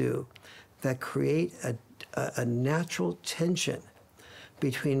moms do that create a natural tension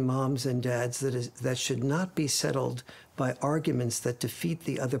between moms and dads that should not be settled by arguments that defeat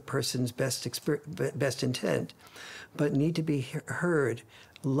the other person's best intent, but need to be heard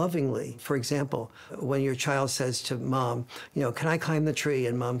lovingly. For example, when your child says to mom, can I climb the tree?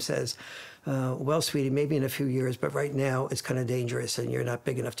 And mom says, well, sweetie, maybe in a few years, but right now it's kind of dangerous and you're not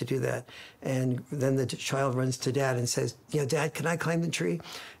big enough to do that. And then the child runs to dad and says, Dad, can I climb the tree?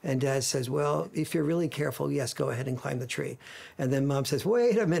 And dad says, well, if you're really careful, yes, go ahead and climb the tree. And then mom says,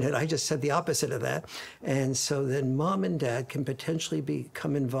 wait a minute, I just said the opposite of that. And so then mom and dad can potentially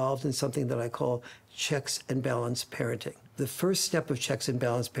become involved in something that I call checks and balance parenting. The first step of checks and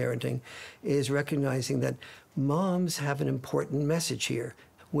balance parenting is recognizing that moms have an important message here,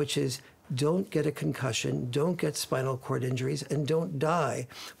 which is don't get a concussion, don't get spinal cord injuries, and don't die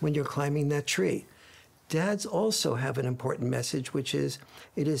when you're climbing that tree. Dads also have an important message, which is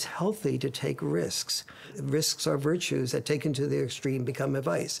it is healthy to take risks. Risks are virtues that taken to the extreme become a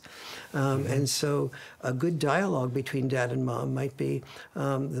vice. And so a good dialogue between dad and mom might be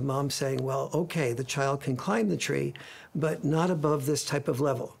the mom saying, well, okay, the child can climb the tree, but not above this type of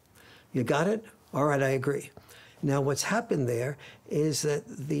level. You got it? All right, I agree. Now, what's happened there is that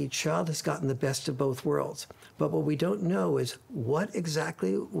the child has gotten the best of both worlds. But what we don't know is what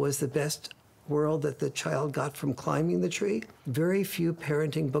exactly was the best world that the child got from climbing the tree. Very few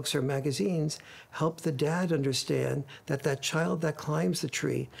parenting books or magazines help the dad understand that that child that climbs the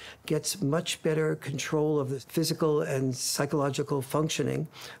tree gets much better control of the physical and psychological functioning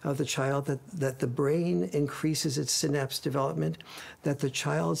of the child, that the brain increases its synapse development, that the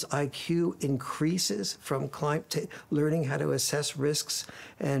child's IQ increases from learning how to assess risks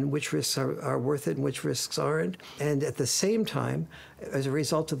and which risks are worth it and which risks aren't. And at the same time, as a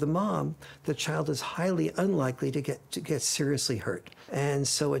result of the mom, the child is highly unlikely to get seriously hurt. And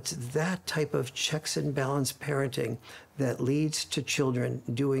so it's that type of checks and balance parenting that leads to children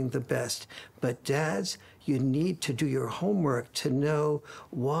doing the best. But dads, you need to do your homework to know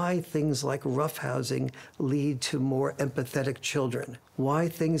why things like roughhousing lead to more empathetic children, why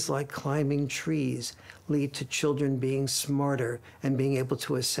things like climbing trees lead to children being smarter and being able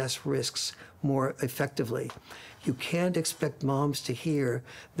to assess risks more effectively. You can't expect moms to hear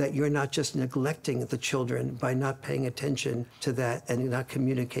that you're not just neglecting the children by not paying attention to that and not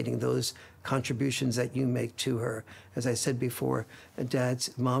communicating those contributions that you make to her. As I said before,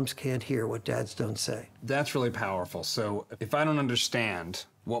 moms can't hear what dads don't say. That's really powerful. So if I don't understand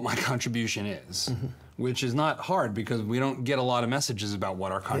what my contribution is, which is not hard because we don't get a lot of messages about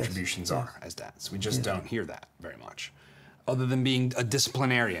what our contributions are as dads. We just don't hear that very much. Other than being a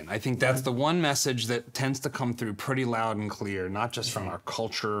disciplinarian. I think that's the one message that tends to come through pretty loud and clear, not just from our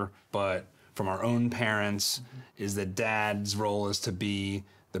culture, but from our own parents, is that dad's role is to be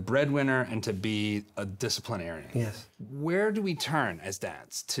the breadwinner and to be a disciplinarian. Yes. Where do we turn as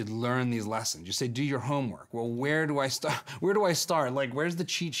dads to learn these lessons? You say, do your homework. Well, where do I start? Where do I start? Like, where's the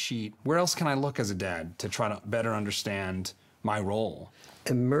cheat sheet? Where else can I look as a dad to try to better understand my role?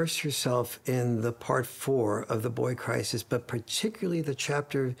 Immerse yourself in the part 4 of the boy crisis, but particularly the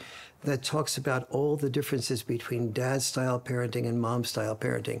chapter that talks about all the differences between dad-style parenting and mom-style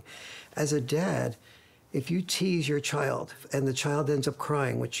parenting. As a dad, if you tease your child and the child ends up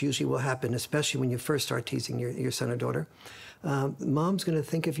crying, which usually will happen, especially when you first start teasing your son or daughter, mom's going to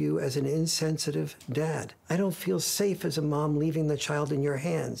think of you as an insensitive dad. I don't feel safe as a mom leaving the child in your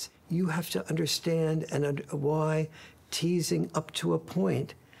hands. You have to understand why teasing up to a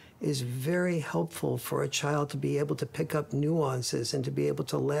point is very helpful for a child to be able to pick up nuances and to be able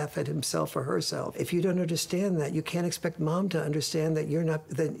to laugh at himself or herself. If you don't understand that, you can't expect mom to understand that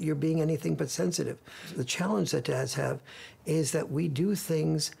you're being anything but sensitive. The challenge that dads have is that we do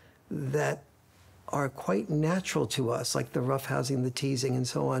things that are quite natural to us, like the roughhousing, the teasing, and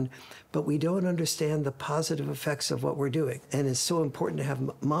so on, but we don't understand the positive effects of what we're doing. And it's so important to have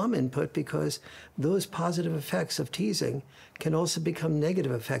mom input because those positive effects of teasing can also become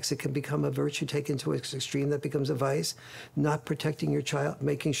negative effects. It can become a virtue taken to its extreme that becomes a vice. Not protecting your child,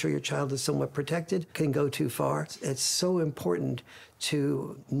 making sure your child is somewhat protected can go too far. It's so important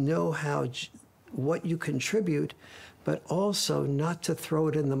to know what you contribute, but also not to throw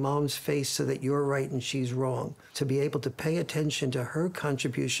it in the mom's face so that you're right and she's wrong. To be able to pay attention to her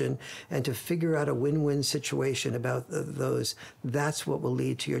contribution and to figure out a win-win situation about those, that's what will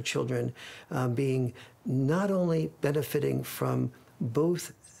lead to your children being not only benefiting from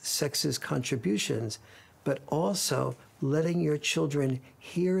both sexes' contributions, but also letting your children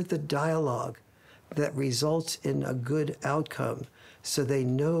hear the dialogue that results in a good outcome, so they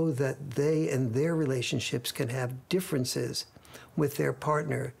know that they and their relationships can have differences with their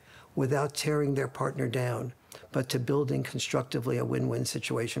partner without tearing their partner down, but to building constructively a win-win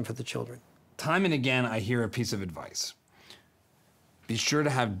situation for the children. Time and again, I hear a piece of advice. Be sure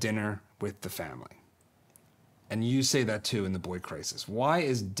to have dinner with the family. And you say that too in the boy crisis. Why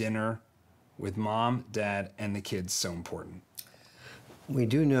is dinner with mom, dad, and the kids so important? We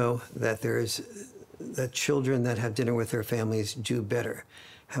do know that that children that have dinner with their families do better.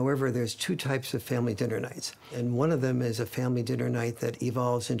 However, there's 2 types of family dinner nights. And one of them is a family dinner night that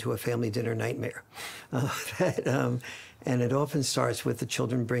evolves into a family dinner nightmare. And it often starts with the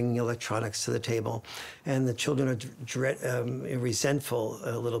children bringing electronics to the table. And the children are resentful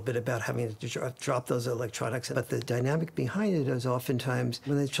a little bit about having to drop those electronics. But the dynamic behind it is oftentimes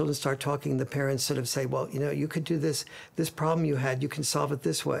when the children start talking, the parents sort of say, well, you could do this problem you had, you can solve it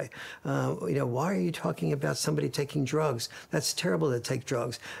this way. Why are you talking about somebody taking drugs? That's terrible to take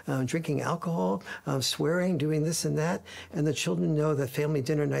drugs. Drinking alcohol, swearing, doing this and that. And the children know that family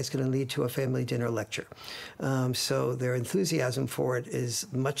dinner night is going to lead to a family dinner lecture. So their enthusiasm for it is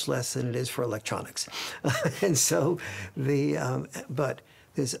much less than it is for electronics. And so but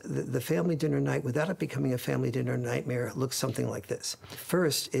the family dinner night, without it becoming a family dinner nightmare, looks something like this.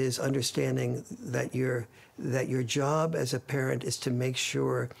 First is understanding that your job as a parent is to make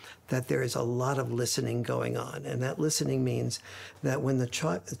sure that there is a lot of listening going on. And that listening means that when the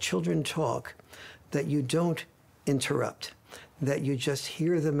children talk, that you don't interrupt, that you just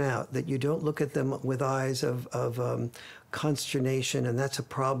hear them out, that you don't look at them with eyes of consternation, and that's a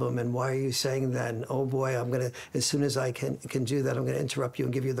problem, and why are you saying that? And oh boy, I'm gonna, as soon as I can do that, I'm gonna interrupt you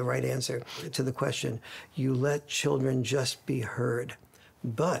and give you the right answer to the question. You let children just be heard.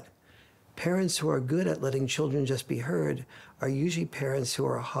 But parents who are good at letting children just be heard are usually parents who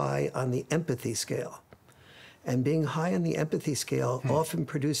are high on the empathy scale. And being high on the empathy scale often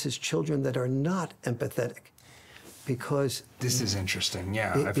produces children that are not empathetic. because This is interesting.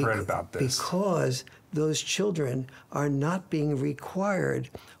 Yeah, I've heard about this. Because those children are not being required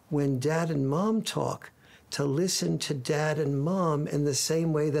when dad and mom talk to listen to dad and mom in the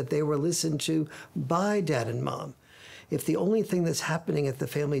same way that they were listened to by dad and mom. If the only thing that's happening at the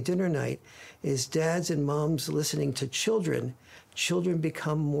family dinner night is dads and moms listening to children, children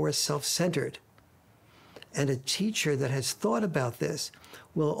become more self-centered. And a teacher that has thought about this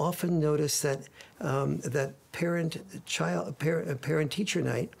will often notice that that parent-teacher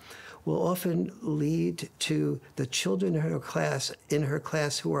night will often lead to the children in her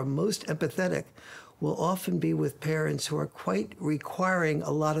class who are most empathetic will often be with parents who are quite requiring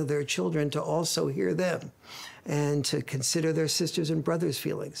a lot of their children to also hear them and to consider their sisters and brothers'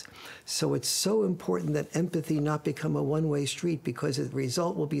 feelings. So it's so important that empathy not become a one-way street, because the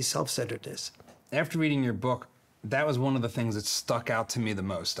result will be self-centeredness. After reading your book, that was one of the things that stuck out to me the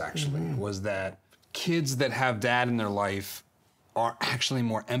most, actually, was that kids that have dad in their life are actually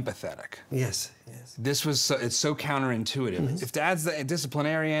more empathetic. Yes, yes. This was it's so counterintuitive. If dad's the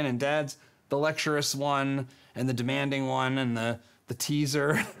disciplinarian and dad's the lecturous one and the demanding one and the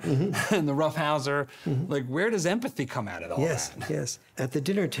teaser and the roughhouser, like, where does empathy come out of all that? Yes. At the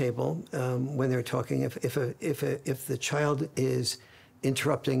dinner table, when they're talking, if the child is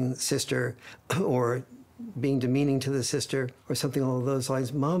interrupting sister or being demeaning to the sister or something along those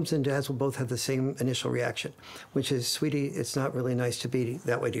lines, moms and dads will both have the same initial reaction, which is, sweetie, it's not really nice to be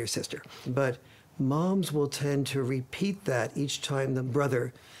that way to your sister. But moms will tend to repeat that each time the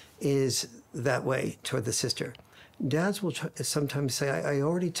brother is that way toward the sister. Dads will sometimes say, I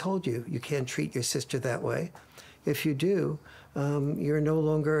already told you, you can't treat your sister that way. If you do, you're no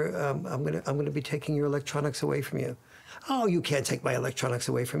longer, I'm going to be taking your electronics away from you. Oh, you can't take my electronics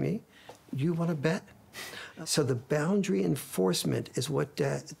away from me. You want to bet? So the boundary enforcement is what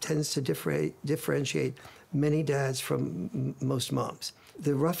tends to differentiate many dads from most moms.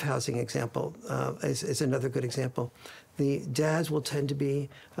 The roughhousing example is another good example. The dads will tend to be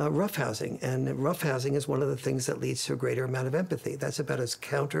roughhousing, and roughhousing is one of the things that leads to a greater amount of empathy. That's about as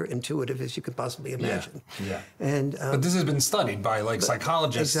counterintuitive as you could possibly imagine. Yeah. And but this has been studied by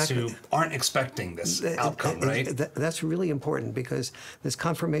psychologists who aren't expecting this outcome, right? That's really important, because there's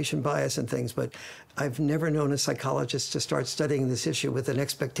confirmation bias and things, but I've never known a psychologist to start studying this issue with an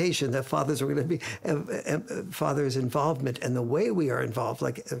expectation that fathers are going to be fathers' involvement, and the way we are involved,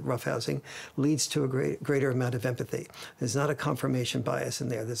 like roughhousing, leads to a greater amount of empathy. There's not a confirmation bias in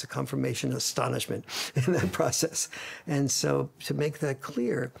there. There's a confirmation astonishment in that process. And so, to make that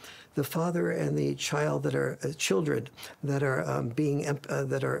clear, the father and the child that are children that are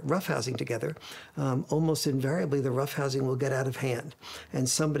that are roughhousing together, almost invariably the roughhousing will get out of hand, and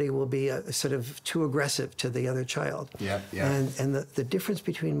somebody will be sort of too aggressive to the other child. And the difference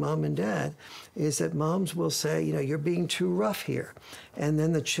between mom and dad is that moms will say, you know, you're being too rough here, and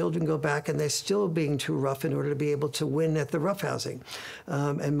then the children go back and they're still being too rough in order to be able to win at the roughhousing,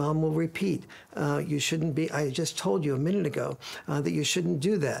 and mom will repeat, you shouldn't be. I just told you a minute ago that you shouldn't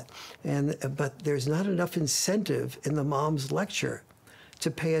do that. But there's not enough incentive in the mom's lecture to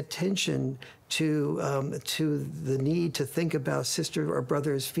pay attention to the need to think about sister or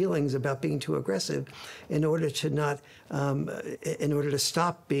brother's feelings about being too aggressive, in order to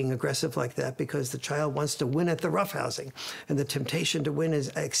stop being aggressive like that, because the child wants to win at the roughhousing, and the temptation to win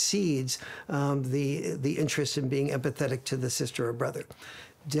exceeds the interest in being empathetic to the sister or brother.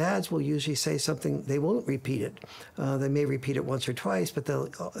 Dads will usually say something, they won't repeat it. They may repeat it once or twice, but they'll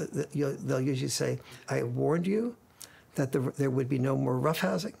usually say, I warned you that there would be no more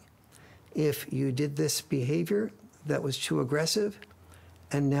roughhousing if you did this behavior that was too aggressive,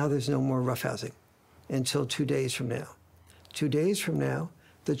 and now there's no more roughhousing until 2 days from now. 2 days from now,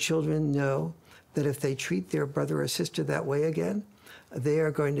 the children know that if they treat their brother or sister that way again, they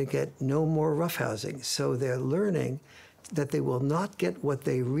are going to get no more roughhousing. So they're learning that they will not get what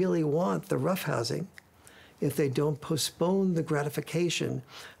they really want, the roughhousing, if they don't postpone the gratification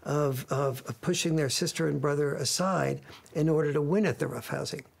of pushing their sister and brother aside in order to win at the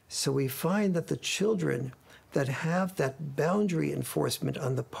roughhousing. So we find that the children that have that boundary enforcement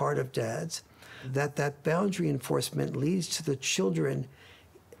on the part of dads, that boundary enforcement leads to the children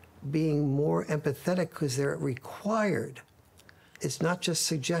being more empathetic, because they're required. It's not just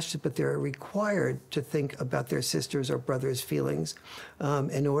suggested, but they're required to think about their sisters' or brothers' feelings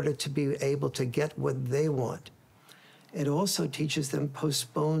in order to be able to get what they want. It also teaches them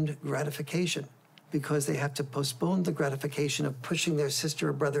postponed gratification, because they have to postpone the gratification of pushing their sister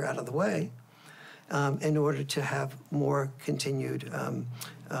or brother out of the way in order to have more continued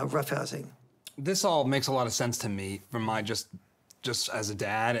roughhousing. This all makes a lot of sense to me from my just just as a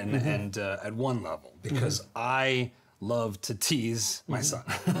dad and at one level, because I love to tease my son.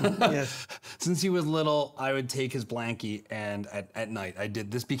 Yes. Since he was little, I would take his blankie and at night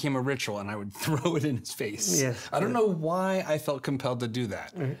this became a ritual, and I would throw it in his face. Yes. I don't know why I felt compelled to do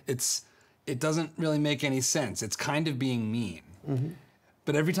that. It doesn't really make any sense. It's kind of being mean.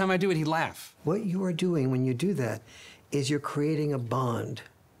 But every time I do it, he'd laugh. What you are doing when you do that is you're creating a bond.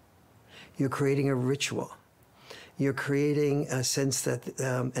 You're creating a ritual. You're creating a sense that,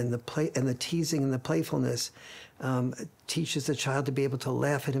 and the teasing and the playfulness teaches the child to be able to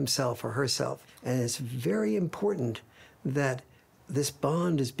laugh at himself or herself. And it's very important that this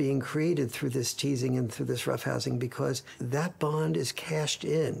bond is being created through this teasing and through this roughhousing, because that bond is cashed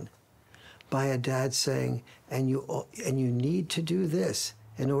in by a dad saying, and you need to do this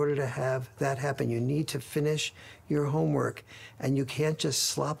in order to have that happen. You need to finish your homework, and you can't just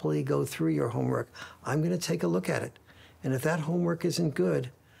sloppily go through your homework. I'm going to take a look at it. And if that homework isn't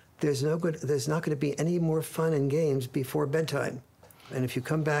good, there's not going to be any more fun and games before bedtime. And if you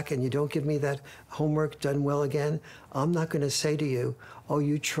come back and you don't give me that homework done well again, I'm not going to say to you, oh,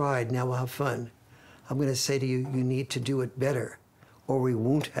 you tried, now we'll have fun. I'm going to say to you, you need to do it better, or we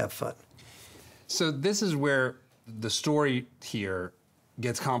won't have fun. So this is where the story here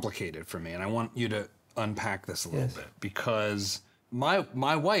gets complicated for me, and I want you to unpack this a little bit, because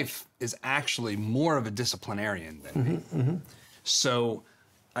my wife is actually more of a disciplinarian than me. So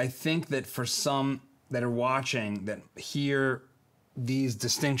I think that for some that are watching that hear these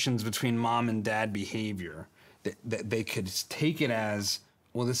distinctions between mom and dad behavior, that they could take it as,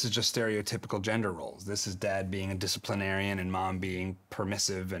 well, this is just stereotypical gender roles. This is dad being a disciplinarian and mom being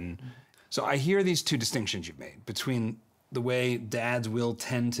permissive. And so I hear these two distinctions you've made between the way dads will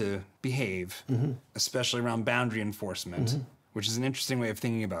tend to behave, especially around boundary enforcement, which is an interesting way of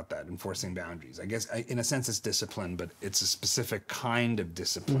thinking about that, enforcing boundaries. I guess in a sense it's discipline, but it's a specific kind of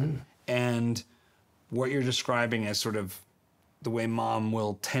discipline. And what you're describing as sort of the way mom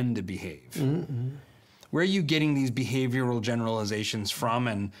will tend to behave. Where are you getting these behavioral generalizations from,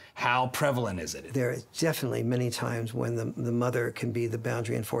 and how prevalent is it? There are definitely many times when the mother can be the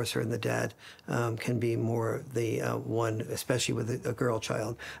boundary enforcer and the dad can be more the one, especially with a girl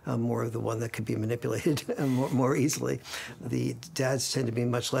child, more of the one that could be manipulated more easily. The dads tend to be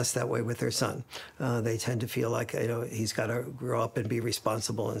much less that way with their son. They tend to feel like, he's got to grow up and be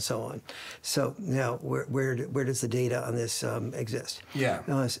responsible and so on. So now, where does the data on this exist? Yeah.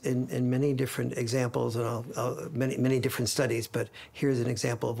 In many different examples, and many different studies, but here's an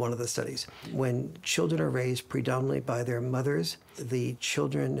example of one of the studies. When children are raised predominantly by their mothers, the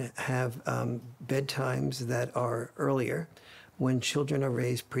children have bedtimes that are earlier. When children are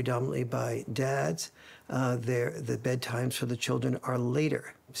raised predominantly by dads, the bedtimes for the children are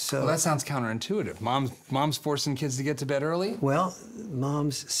later. So, well, that sounds counterintuitive. Mom's forcing kids to get to bed early? Well,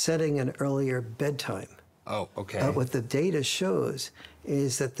 mom's setting an earlier bedtime. Oh, okay. But what the data shows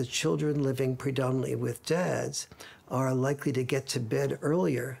is that the children living predominantly with dads are likely to get to bed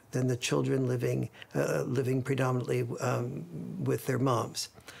earlier than the children living predominantly with their moms.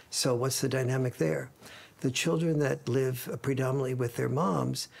 So what's the dynamic there? The children that live predominantly with their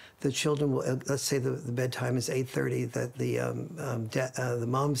moms, the children will, let's say the bedtime is 8:30 that the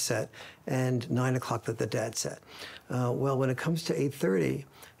mom set, and 9 o'clock that the dad set. Well, when it comes to 8:30,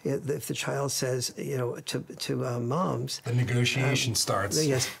 if the child says, to moms, the negotiation starts.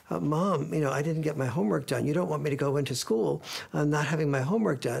 Yes, Mom, I didn't get my homework done. You don't want me to go into school not having my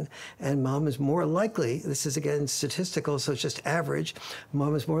homework done. And mom is more likely, this is again statistical, so it's just average,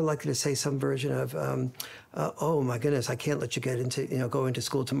 mom is more likely to say some version of, oh my goodness, I can't let you go into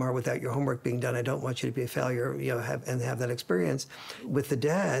school tomorrow without your homework being done. I don't want you to be a failure, have that experience. With the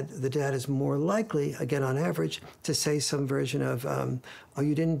dad is more likely, again on average, to say some version of, oh,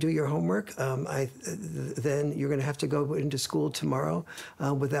 you didn't do your homework? Then you're going to have to go into school tomorrow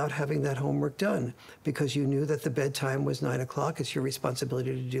without having that homework done, because you knew that the bedtime was 9 o'clock. It's your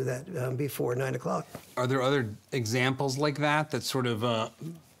responsibility to do that before 9 o'clock. Are there other examples like that sort of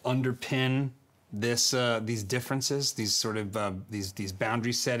underpin these differences, these sort of these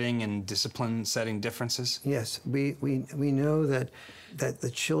boundary setting and discipline setting differences? Yes, we know that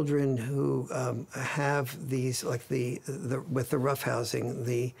the children who have these, like with the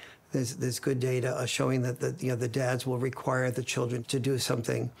roughhousing, there's good data showing that the dads will require the children to do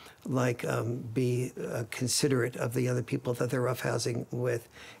something like be considerate of the other people that they're roughhousing with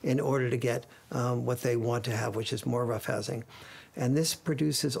in order to get what they want to have, which is more roughhousing. And this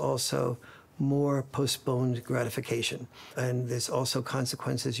produces also more postponed gratification. And there's also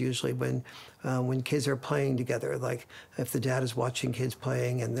consequences usually when kids are playing together, like if the dad is watching kids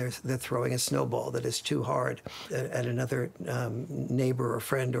playing and they're throwing a snowball that is too hard at another neighbor or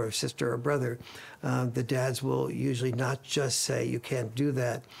friend or sister or brother, the dads will usually not just say, you can't do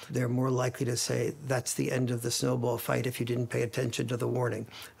that. They're more likely to say, that's the end of the snowball fight if you didn't pay attention to the warning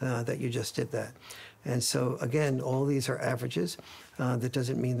that you just did that. And so, again, all these are averages. That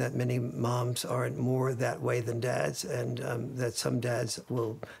doesn't mean that many moms aren't more that way than dads, and that some dads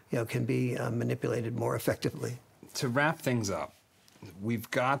can be manipulated more effectively. To wrap things up, we've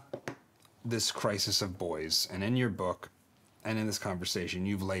got this crisis of boys, and in your book and in this conversation,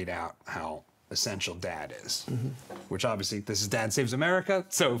 you've laid out how essential dad is, which obviously this is Dad Saves America.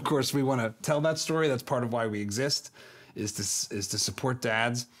 So of course we want to tell that story. That's part of why we exist, is to support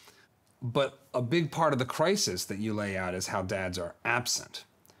dads. But a big part of the crisis that you lay out is how dads are absent.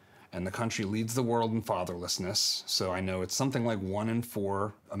 And the country leads the world in fatherlessness. So I know it's something like 1 in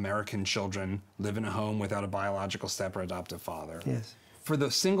 4 American children live in a home without a biological step or adoptive father. Yes. For the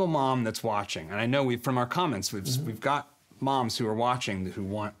single mom that's watching, and I know from our comments, we've got moms who are watching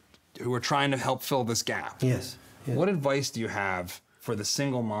who are trying to help fill this gap. Yes. Yes. What advice do you have for the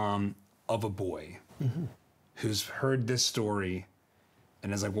single mom of a boy who's heard this story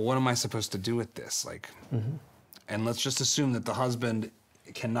and is like, well, what am I supposed to do with this? And let's just assume that the husband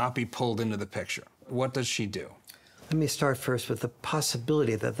cannot be pulled into the picture. What does she do? Let me start first with the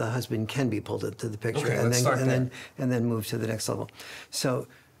possibility that the husband can be pulled into the picture, Okay, and then move to the next level. So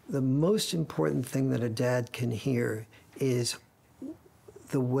the most important thing that a dad can hear is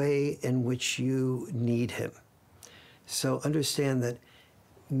the way in which you need him. So understand that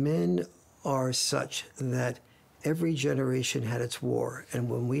men are such that every generation had its war, and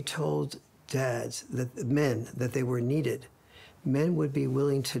when we told dads, that they were needed, men would be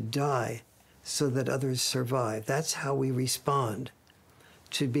willing to die so that others survive. That's how we respond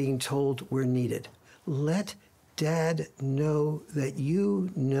to being told we're needed. Let dad know that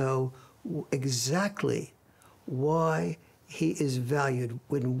you know exactly why he is valued.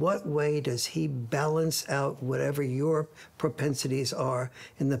 In what way does he balance out whatever your propensities are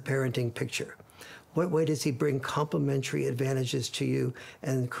in the parenting picture? What way does he bring complementary advantages to you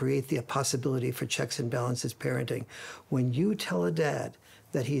and create the possibility for checks and balances parenting? When you tell a dad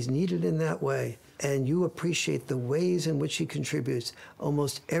that he's needed in that way and you appreciate the ways in which he contributes,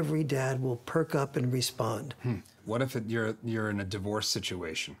 almost every dad will perk up and respond. What if you're in a divorce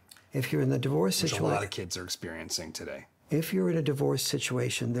situation? If you're in the divorce situation, which a lot of kids are experiencing today. If you're in a divorce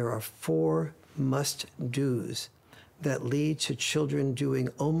situation, there are 4 must-dos that lead to children doing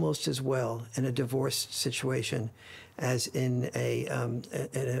almost as well in a divorce situation as in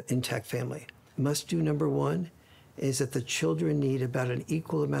an intact family. Must-do number 1 is that the children need about an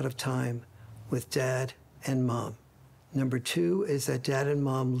equal amount of time with dad and mom. Number 2 is that dad and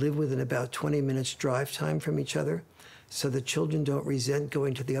mom live within about 20 minutes drive time from each other, so the children don't resent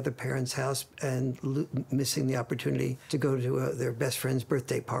going to the other parent's house and missing the opportunity to go to their best friend's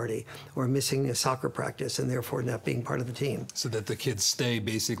birthday party, or missing a soccer practice and therefore not being part of the team. So that the kids stay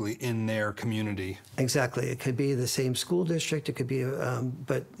basically in their community. Exactly. It could be the same school district, it could be,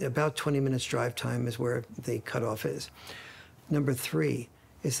 but about 20 minutes drive time is where the cutoff is. Number 3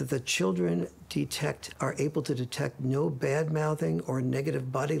 is that the children are able to detect no bad-mouthing or negative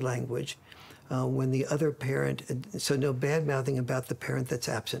body language when the other parent, so no bad-mouthing about the parent that's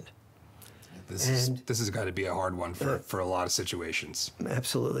absent. This has got to be a hard one for a lot of situations.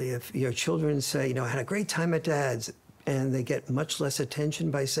 Absolutely. If your children say, I had a great time at Dad's, and they get much less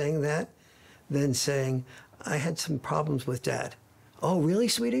attention by saying that than saying, I had some problems with Dad. Oh, really,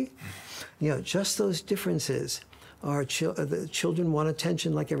 sweetie? Just those differences. The children want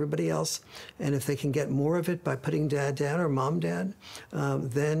attention like everybody else, and if they can get more of it by putting dad down or mom down,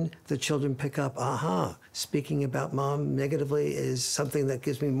 then the children pick up, speaking about mom negatively is something that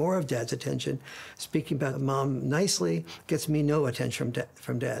gives me more of dad's attention. Speaking about mom nicely gets me no attention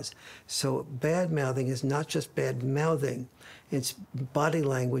from dad's. So bad-mouthing is not just bad-mouthing, it's body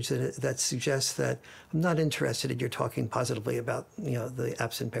language that suggests that I'm not interested in your talking positively about the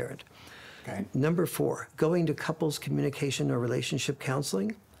absent parent. Okay. Number 4, going to couples communication or relationship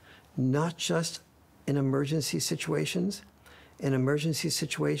counseling, not just in emergency situations. In emergency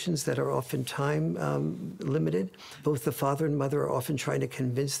situations that are often time limited, both the father and mother are often trying to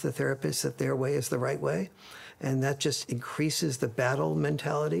convince the therapist that their way is the right way, and that just increases the battle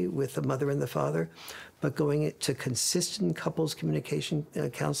mentality with the mother and the father. but going to consistent couples communication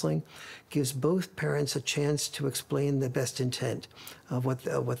counseling gives both parents a chance to explain the best intent of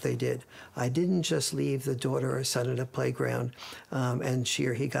what they did. I didn't just leave the daughter or son at a playground and she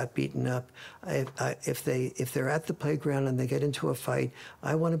or he got beaten up. If they're at the playground and they get into a fight,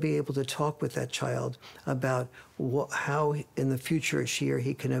 I want to be able to talk with that child about how in the future she or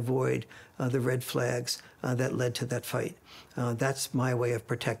he can avoid the red flags that led to that fight. That's my way of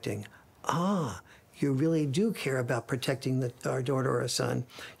protecting. You really do care about protecting our daughter or son.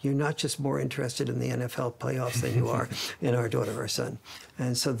 You're not just more interested in the NFL playoffs than you are in our daughter or son.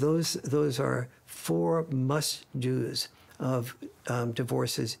 And so those are 4 must-dos of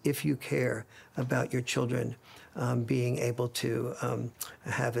divorces if you care about your children being able to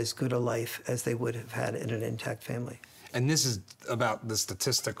have as good a life as they would have had in an intact family. And this is about the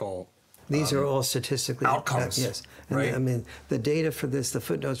statistical These are all statistically outcomes. Yes, and right? I mean the data for this, the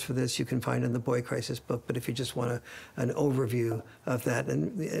footnotes for this, you can find in the Boy Crisis book. But if you just want an overview of that,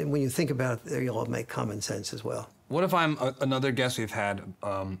 and when you think about it, they all make common sense as well. What if I'm another guest we've had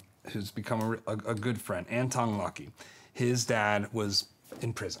who's become a good friend, Anton Lucky. His dad was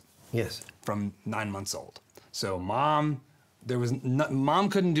in prison. Yes. From 9 months old. So mom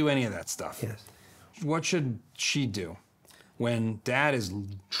couldn't do any of that stuff. Yes. What should she do when dad is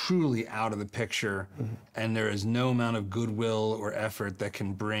truly out of the picture and there is no amount of goodwill or effort that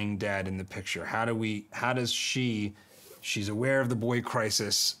can bring dad in the picture? She's aware of the boy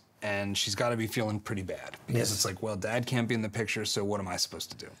crisis and she's got to be feeling pretty bad because it's like, well, dad can't be in the picture, so what am I supposed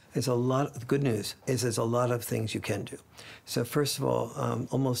to do? The good news is there's a lot of things you can do. So first of all,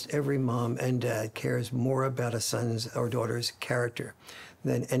 almost every mom and dad cares more about a son's or daughter's character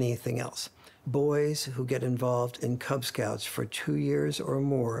than anything else. Boys who get involved in Cub Scouts for 2 years or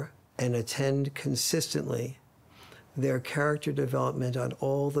more and attend consistently, their character development on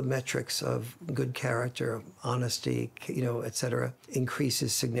all the metrics of good character, honesty, et cetera,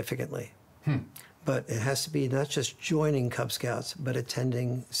 increases significantly. But it has to be not just joining Cub Scouts, but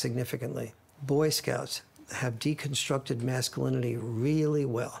attending significantly. Boy Scouts have deconstructed masculinity really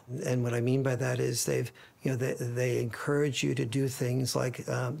well. And what I mean by that is they encourage you to do things like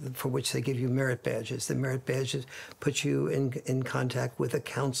for which they give you merit badges. The merit badges put you in contact with a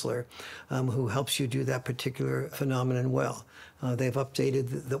counselor who helps you do that particular phenomenon well. They've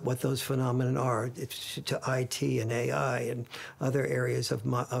updated what those phenomena are to IT and AI and other areas of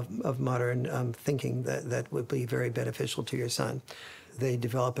modern thinking that would be very beneficial to your son. They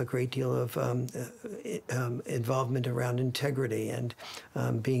develop a great deal of involvement around integrity and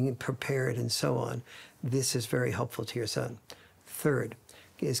being prepared and so on. This is very helpful to your son. Third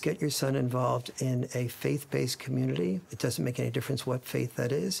is get your son involved in a faith-based community. It doesn't make any difference what faith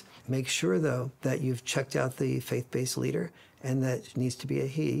that is. Make sure, though, that you've checked out the faith-based leader, and that needs to be a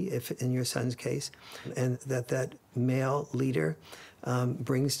he, if in your son's case, and that male leader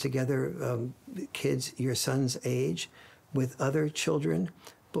brings together kids your son's age with other children,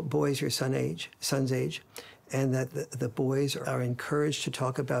 boys your son's age, and that the boys are encouraged to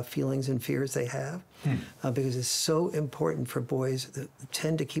talk about feelings and fears they have, because it's so important for boys that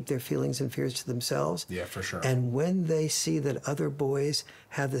tend to keep their feelings and fears to themselves. Yeah, for sure. And when they see that other boys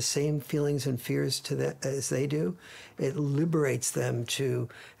have the same feelings and fears as they do, it liberates them to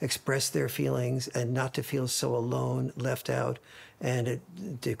express their feelings and not to feel so alone, left out, and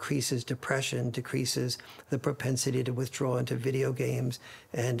it decreases depression, decreases the propensity to withdraw into video games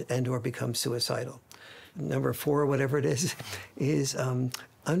and or become suicidal. Number 4, whatever it is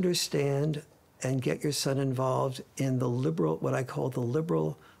understand and get your son involved in what I call the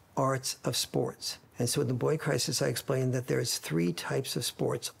liberal arts of sports. And so in the Boy Crisis, I explained that there's 3 types of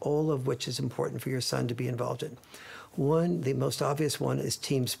sports, all of which is important for your son to be involved in. One, the most obvious one, is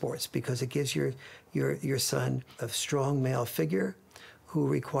team sports, because it gives your son a strong male figure who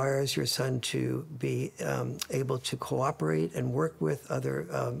requires your son to be able to cooperate and work with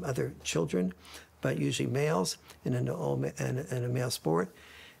other children, but usually males in a male sport,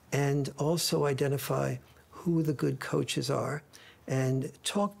 and also identify who the good coaches are and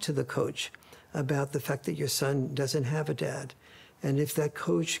talk to the coach about the fact that your son doesn't have a dad. And if that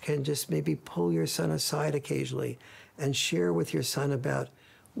coach can just maybe pull your son aside occasionally and share with your son about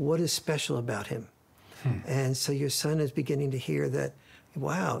what is special about him. And so your son is beginning to hear that,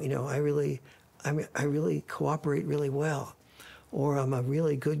 wow, I really cooperate really well, or I'm a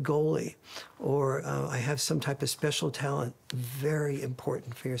really good goalie, or I have some type of special talent. Very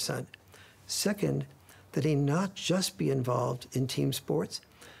important for your son. Second, that he not just be involved in team sports,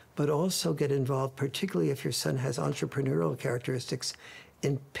 but also get involved, particularly if your son has entrepreneurial characteristics,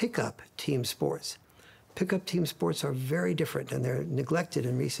 in pickup team sports. Pickup team sports are very different, and they're neglected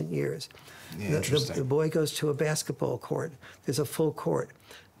in recent years. Yeah, interesting. The boy goes to a basketball court. There's a full court,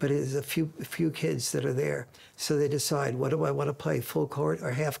 but it is a few kids that are there. So they decide, what do I want to play, full court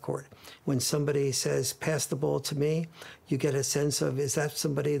or half court? When somebody says, pass the ball to me, you get a sense of, is that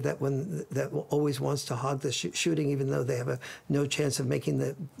somebody that always wants to hog the shooting, even though they have no chance of making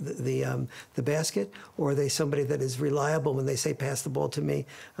the basket? Or are they somebody that is reliable when they say, pass the ball to me?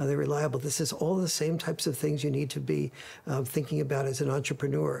 They're reliable. This is all the same types of things you need to be thinking about as an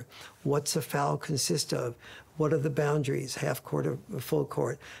entrepreneur. What's a foul consist of? What are the boundaries, half court or full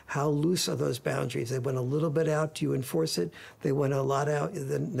court? How loose are those boundaries? They went a little bit out, do you enforce it? They went a lot out,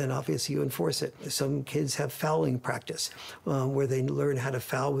 then obviously you enforce it. Some kids have fouling practice where they learn how to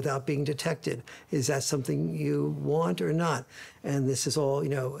foul without being detected. Is that something you want or not? And this is all,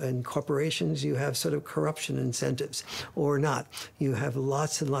 in corporations, you have sort of corruption incentives or not. You have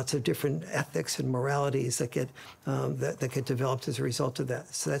lots and lots of different ethics and moralities that get developed as a result of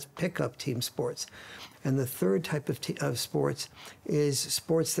that. So that's pickup team sports. And the third type of sports is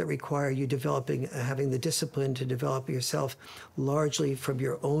sports that require you having the discipline to develop yourself largely from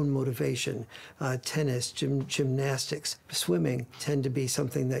your own motivation. Tennis, gymnastics, swimming tend to be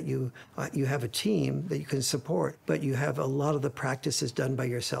something that you have a team that you can support, but you have a lot of the practices done by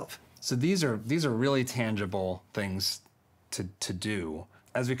yourself. So these are really tangible things to do.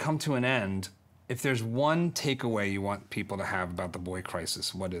 As we come to an end, if there's one takeaway you want people to have about the boy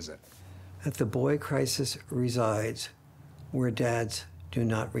crisis, what is it? That the boy crisis resides where dads do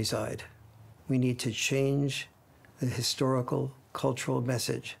not reside. We need to change the historical, cultural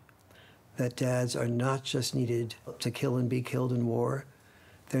message that dads are not just needed to kill and be killed in war.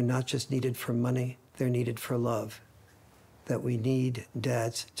 They're not just needed for money, they're needed for love. That we need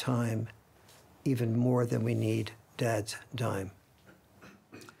dad's time even more than we need dad's dime.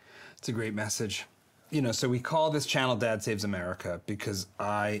 It's a great message. So we call this channel Dad Saves America because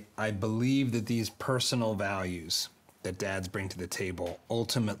I believe that these personal values that dads bring to the table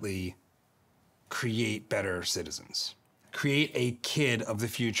ultimately create better citizens, create a kid of the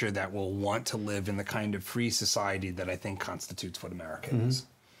future that will want to live in the kind of free society that I think constitutes what America is.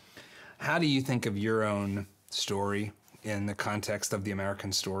 How do you think of your own story in the context of the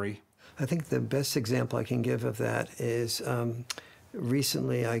American story? I think the best example I can give of that is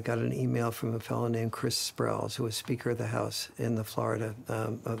recently, I got an email from a fellow named Chris Sprouse, who was Speaker of the House in the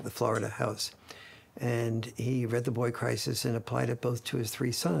Florida House. And he read The Boy Crisis and applied it both to his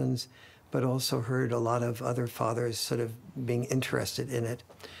 3 sons, but also heard a lot of other fathers sort of being interested in it.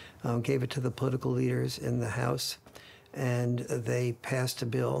 Gave it to the political leaders in the House, and they passed a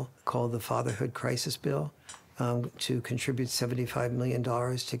bill called the Fatherhood Crisis Bill, to contribute $75 million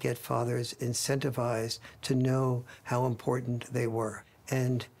to get fathers incentivized to know how important they were.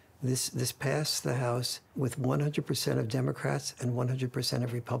 And this passed the House with 100% of Democrats and 100%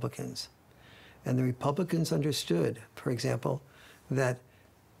 of Republicans. And the Republicans understood, for example, that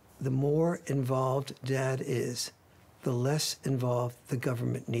the more involved dad is, the less involved the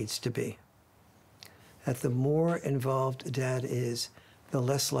government needs to be. That the more involved dad is, the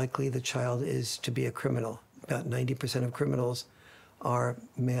less likely the child is to be a criminal. About 90% of criminals are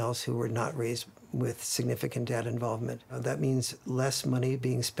males who were not raised with significant dad involvement. That means less money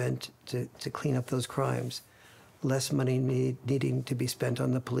being spent to clean up those crimes, less money needing to be spent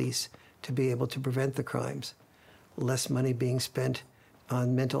on the police to be able to prevent the crimes, less money being spent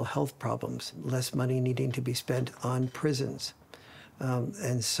on mental health problems, less money needing to be spent on prisons.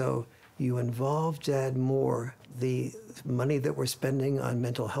 And so you involve dad more. The money that we're spending on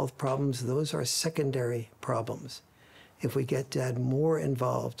mental health problems, those are secondary problems. If we get dad more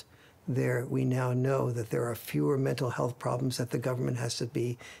involved there, we now know that there are fewer mental health problems that the government has to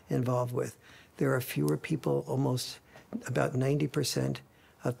be involved with. There are fewer people, almost about 90%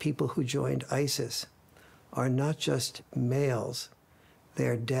 of people who joined ISIS are not just males,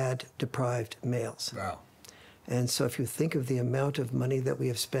 they're dad-deprived males. Wow. And so if you think of the amount of money that we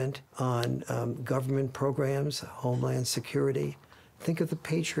have spent on government programs, Homeland Security, think of the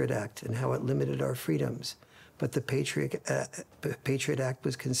Patriot Act and how it limited our freedoms. But the Patriot Act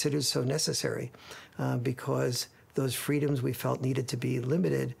was considered so necessary because those freedoms we felt needed to be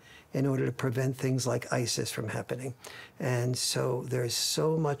limited in order to prevent things like ISIS from happening. And so there's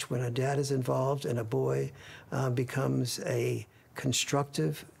so much when a dad is involved and a boy becomes a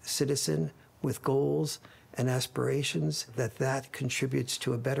constructive citizen with goals and aspirations, that contributes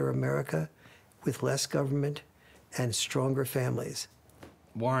to a better America with less government and stronger families.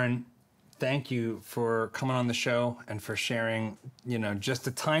 Warren, thank you for coming on the show and for sharing, just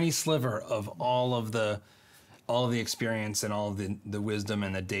a tiny sliver of all all of the experience and all of the wisdom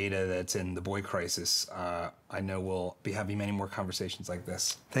and the data that's in the boy crisis. I know we'll be having many more conversations like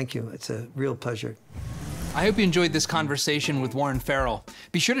this. Thank you. It's a real pleasure. I hope you enjoyed this conversation with Warren Farrell.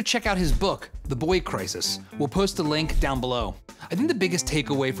 Be sure to check out his book, The Boy Crisis. We'll post a link down below. I think the biggest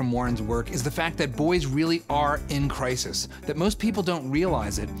takeaway from Warren's work is the fact that boys really are in crisis, that most people don't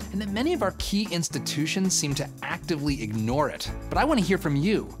realize it, and that many of our key institutions seem to actively ignore it. But I want to hear from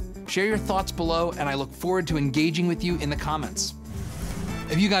you. Share your thoughts below, and I look forward to engaging with you in the comments.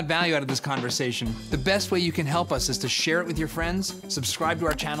 If you got value out of this conversation, the best way you can help us is to share it with your friends, subscribe to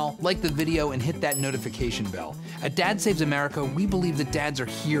our channel, like the video, and hit that notification bell. At Dad Saves America, we believe that dads are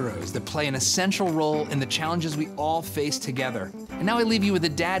heroes that play an essential role in the challenges we all face together. And now I leave you with a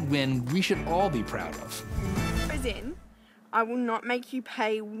dad win we should all be proud of. As in, I will not make you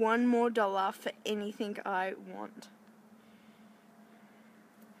pay $1 more for anything I want.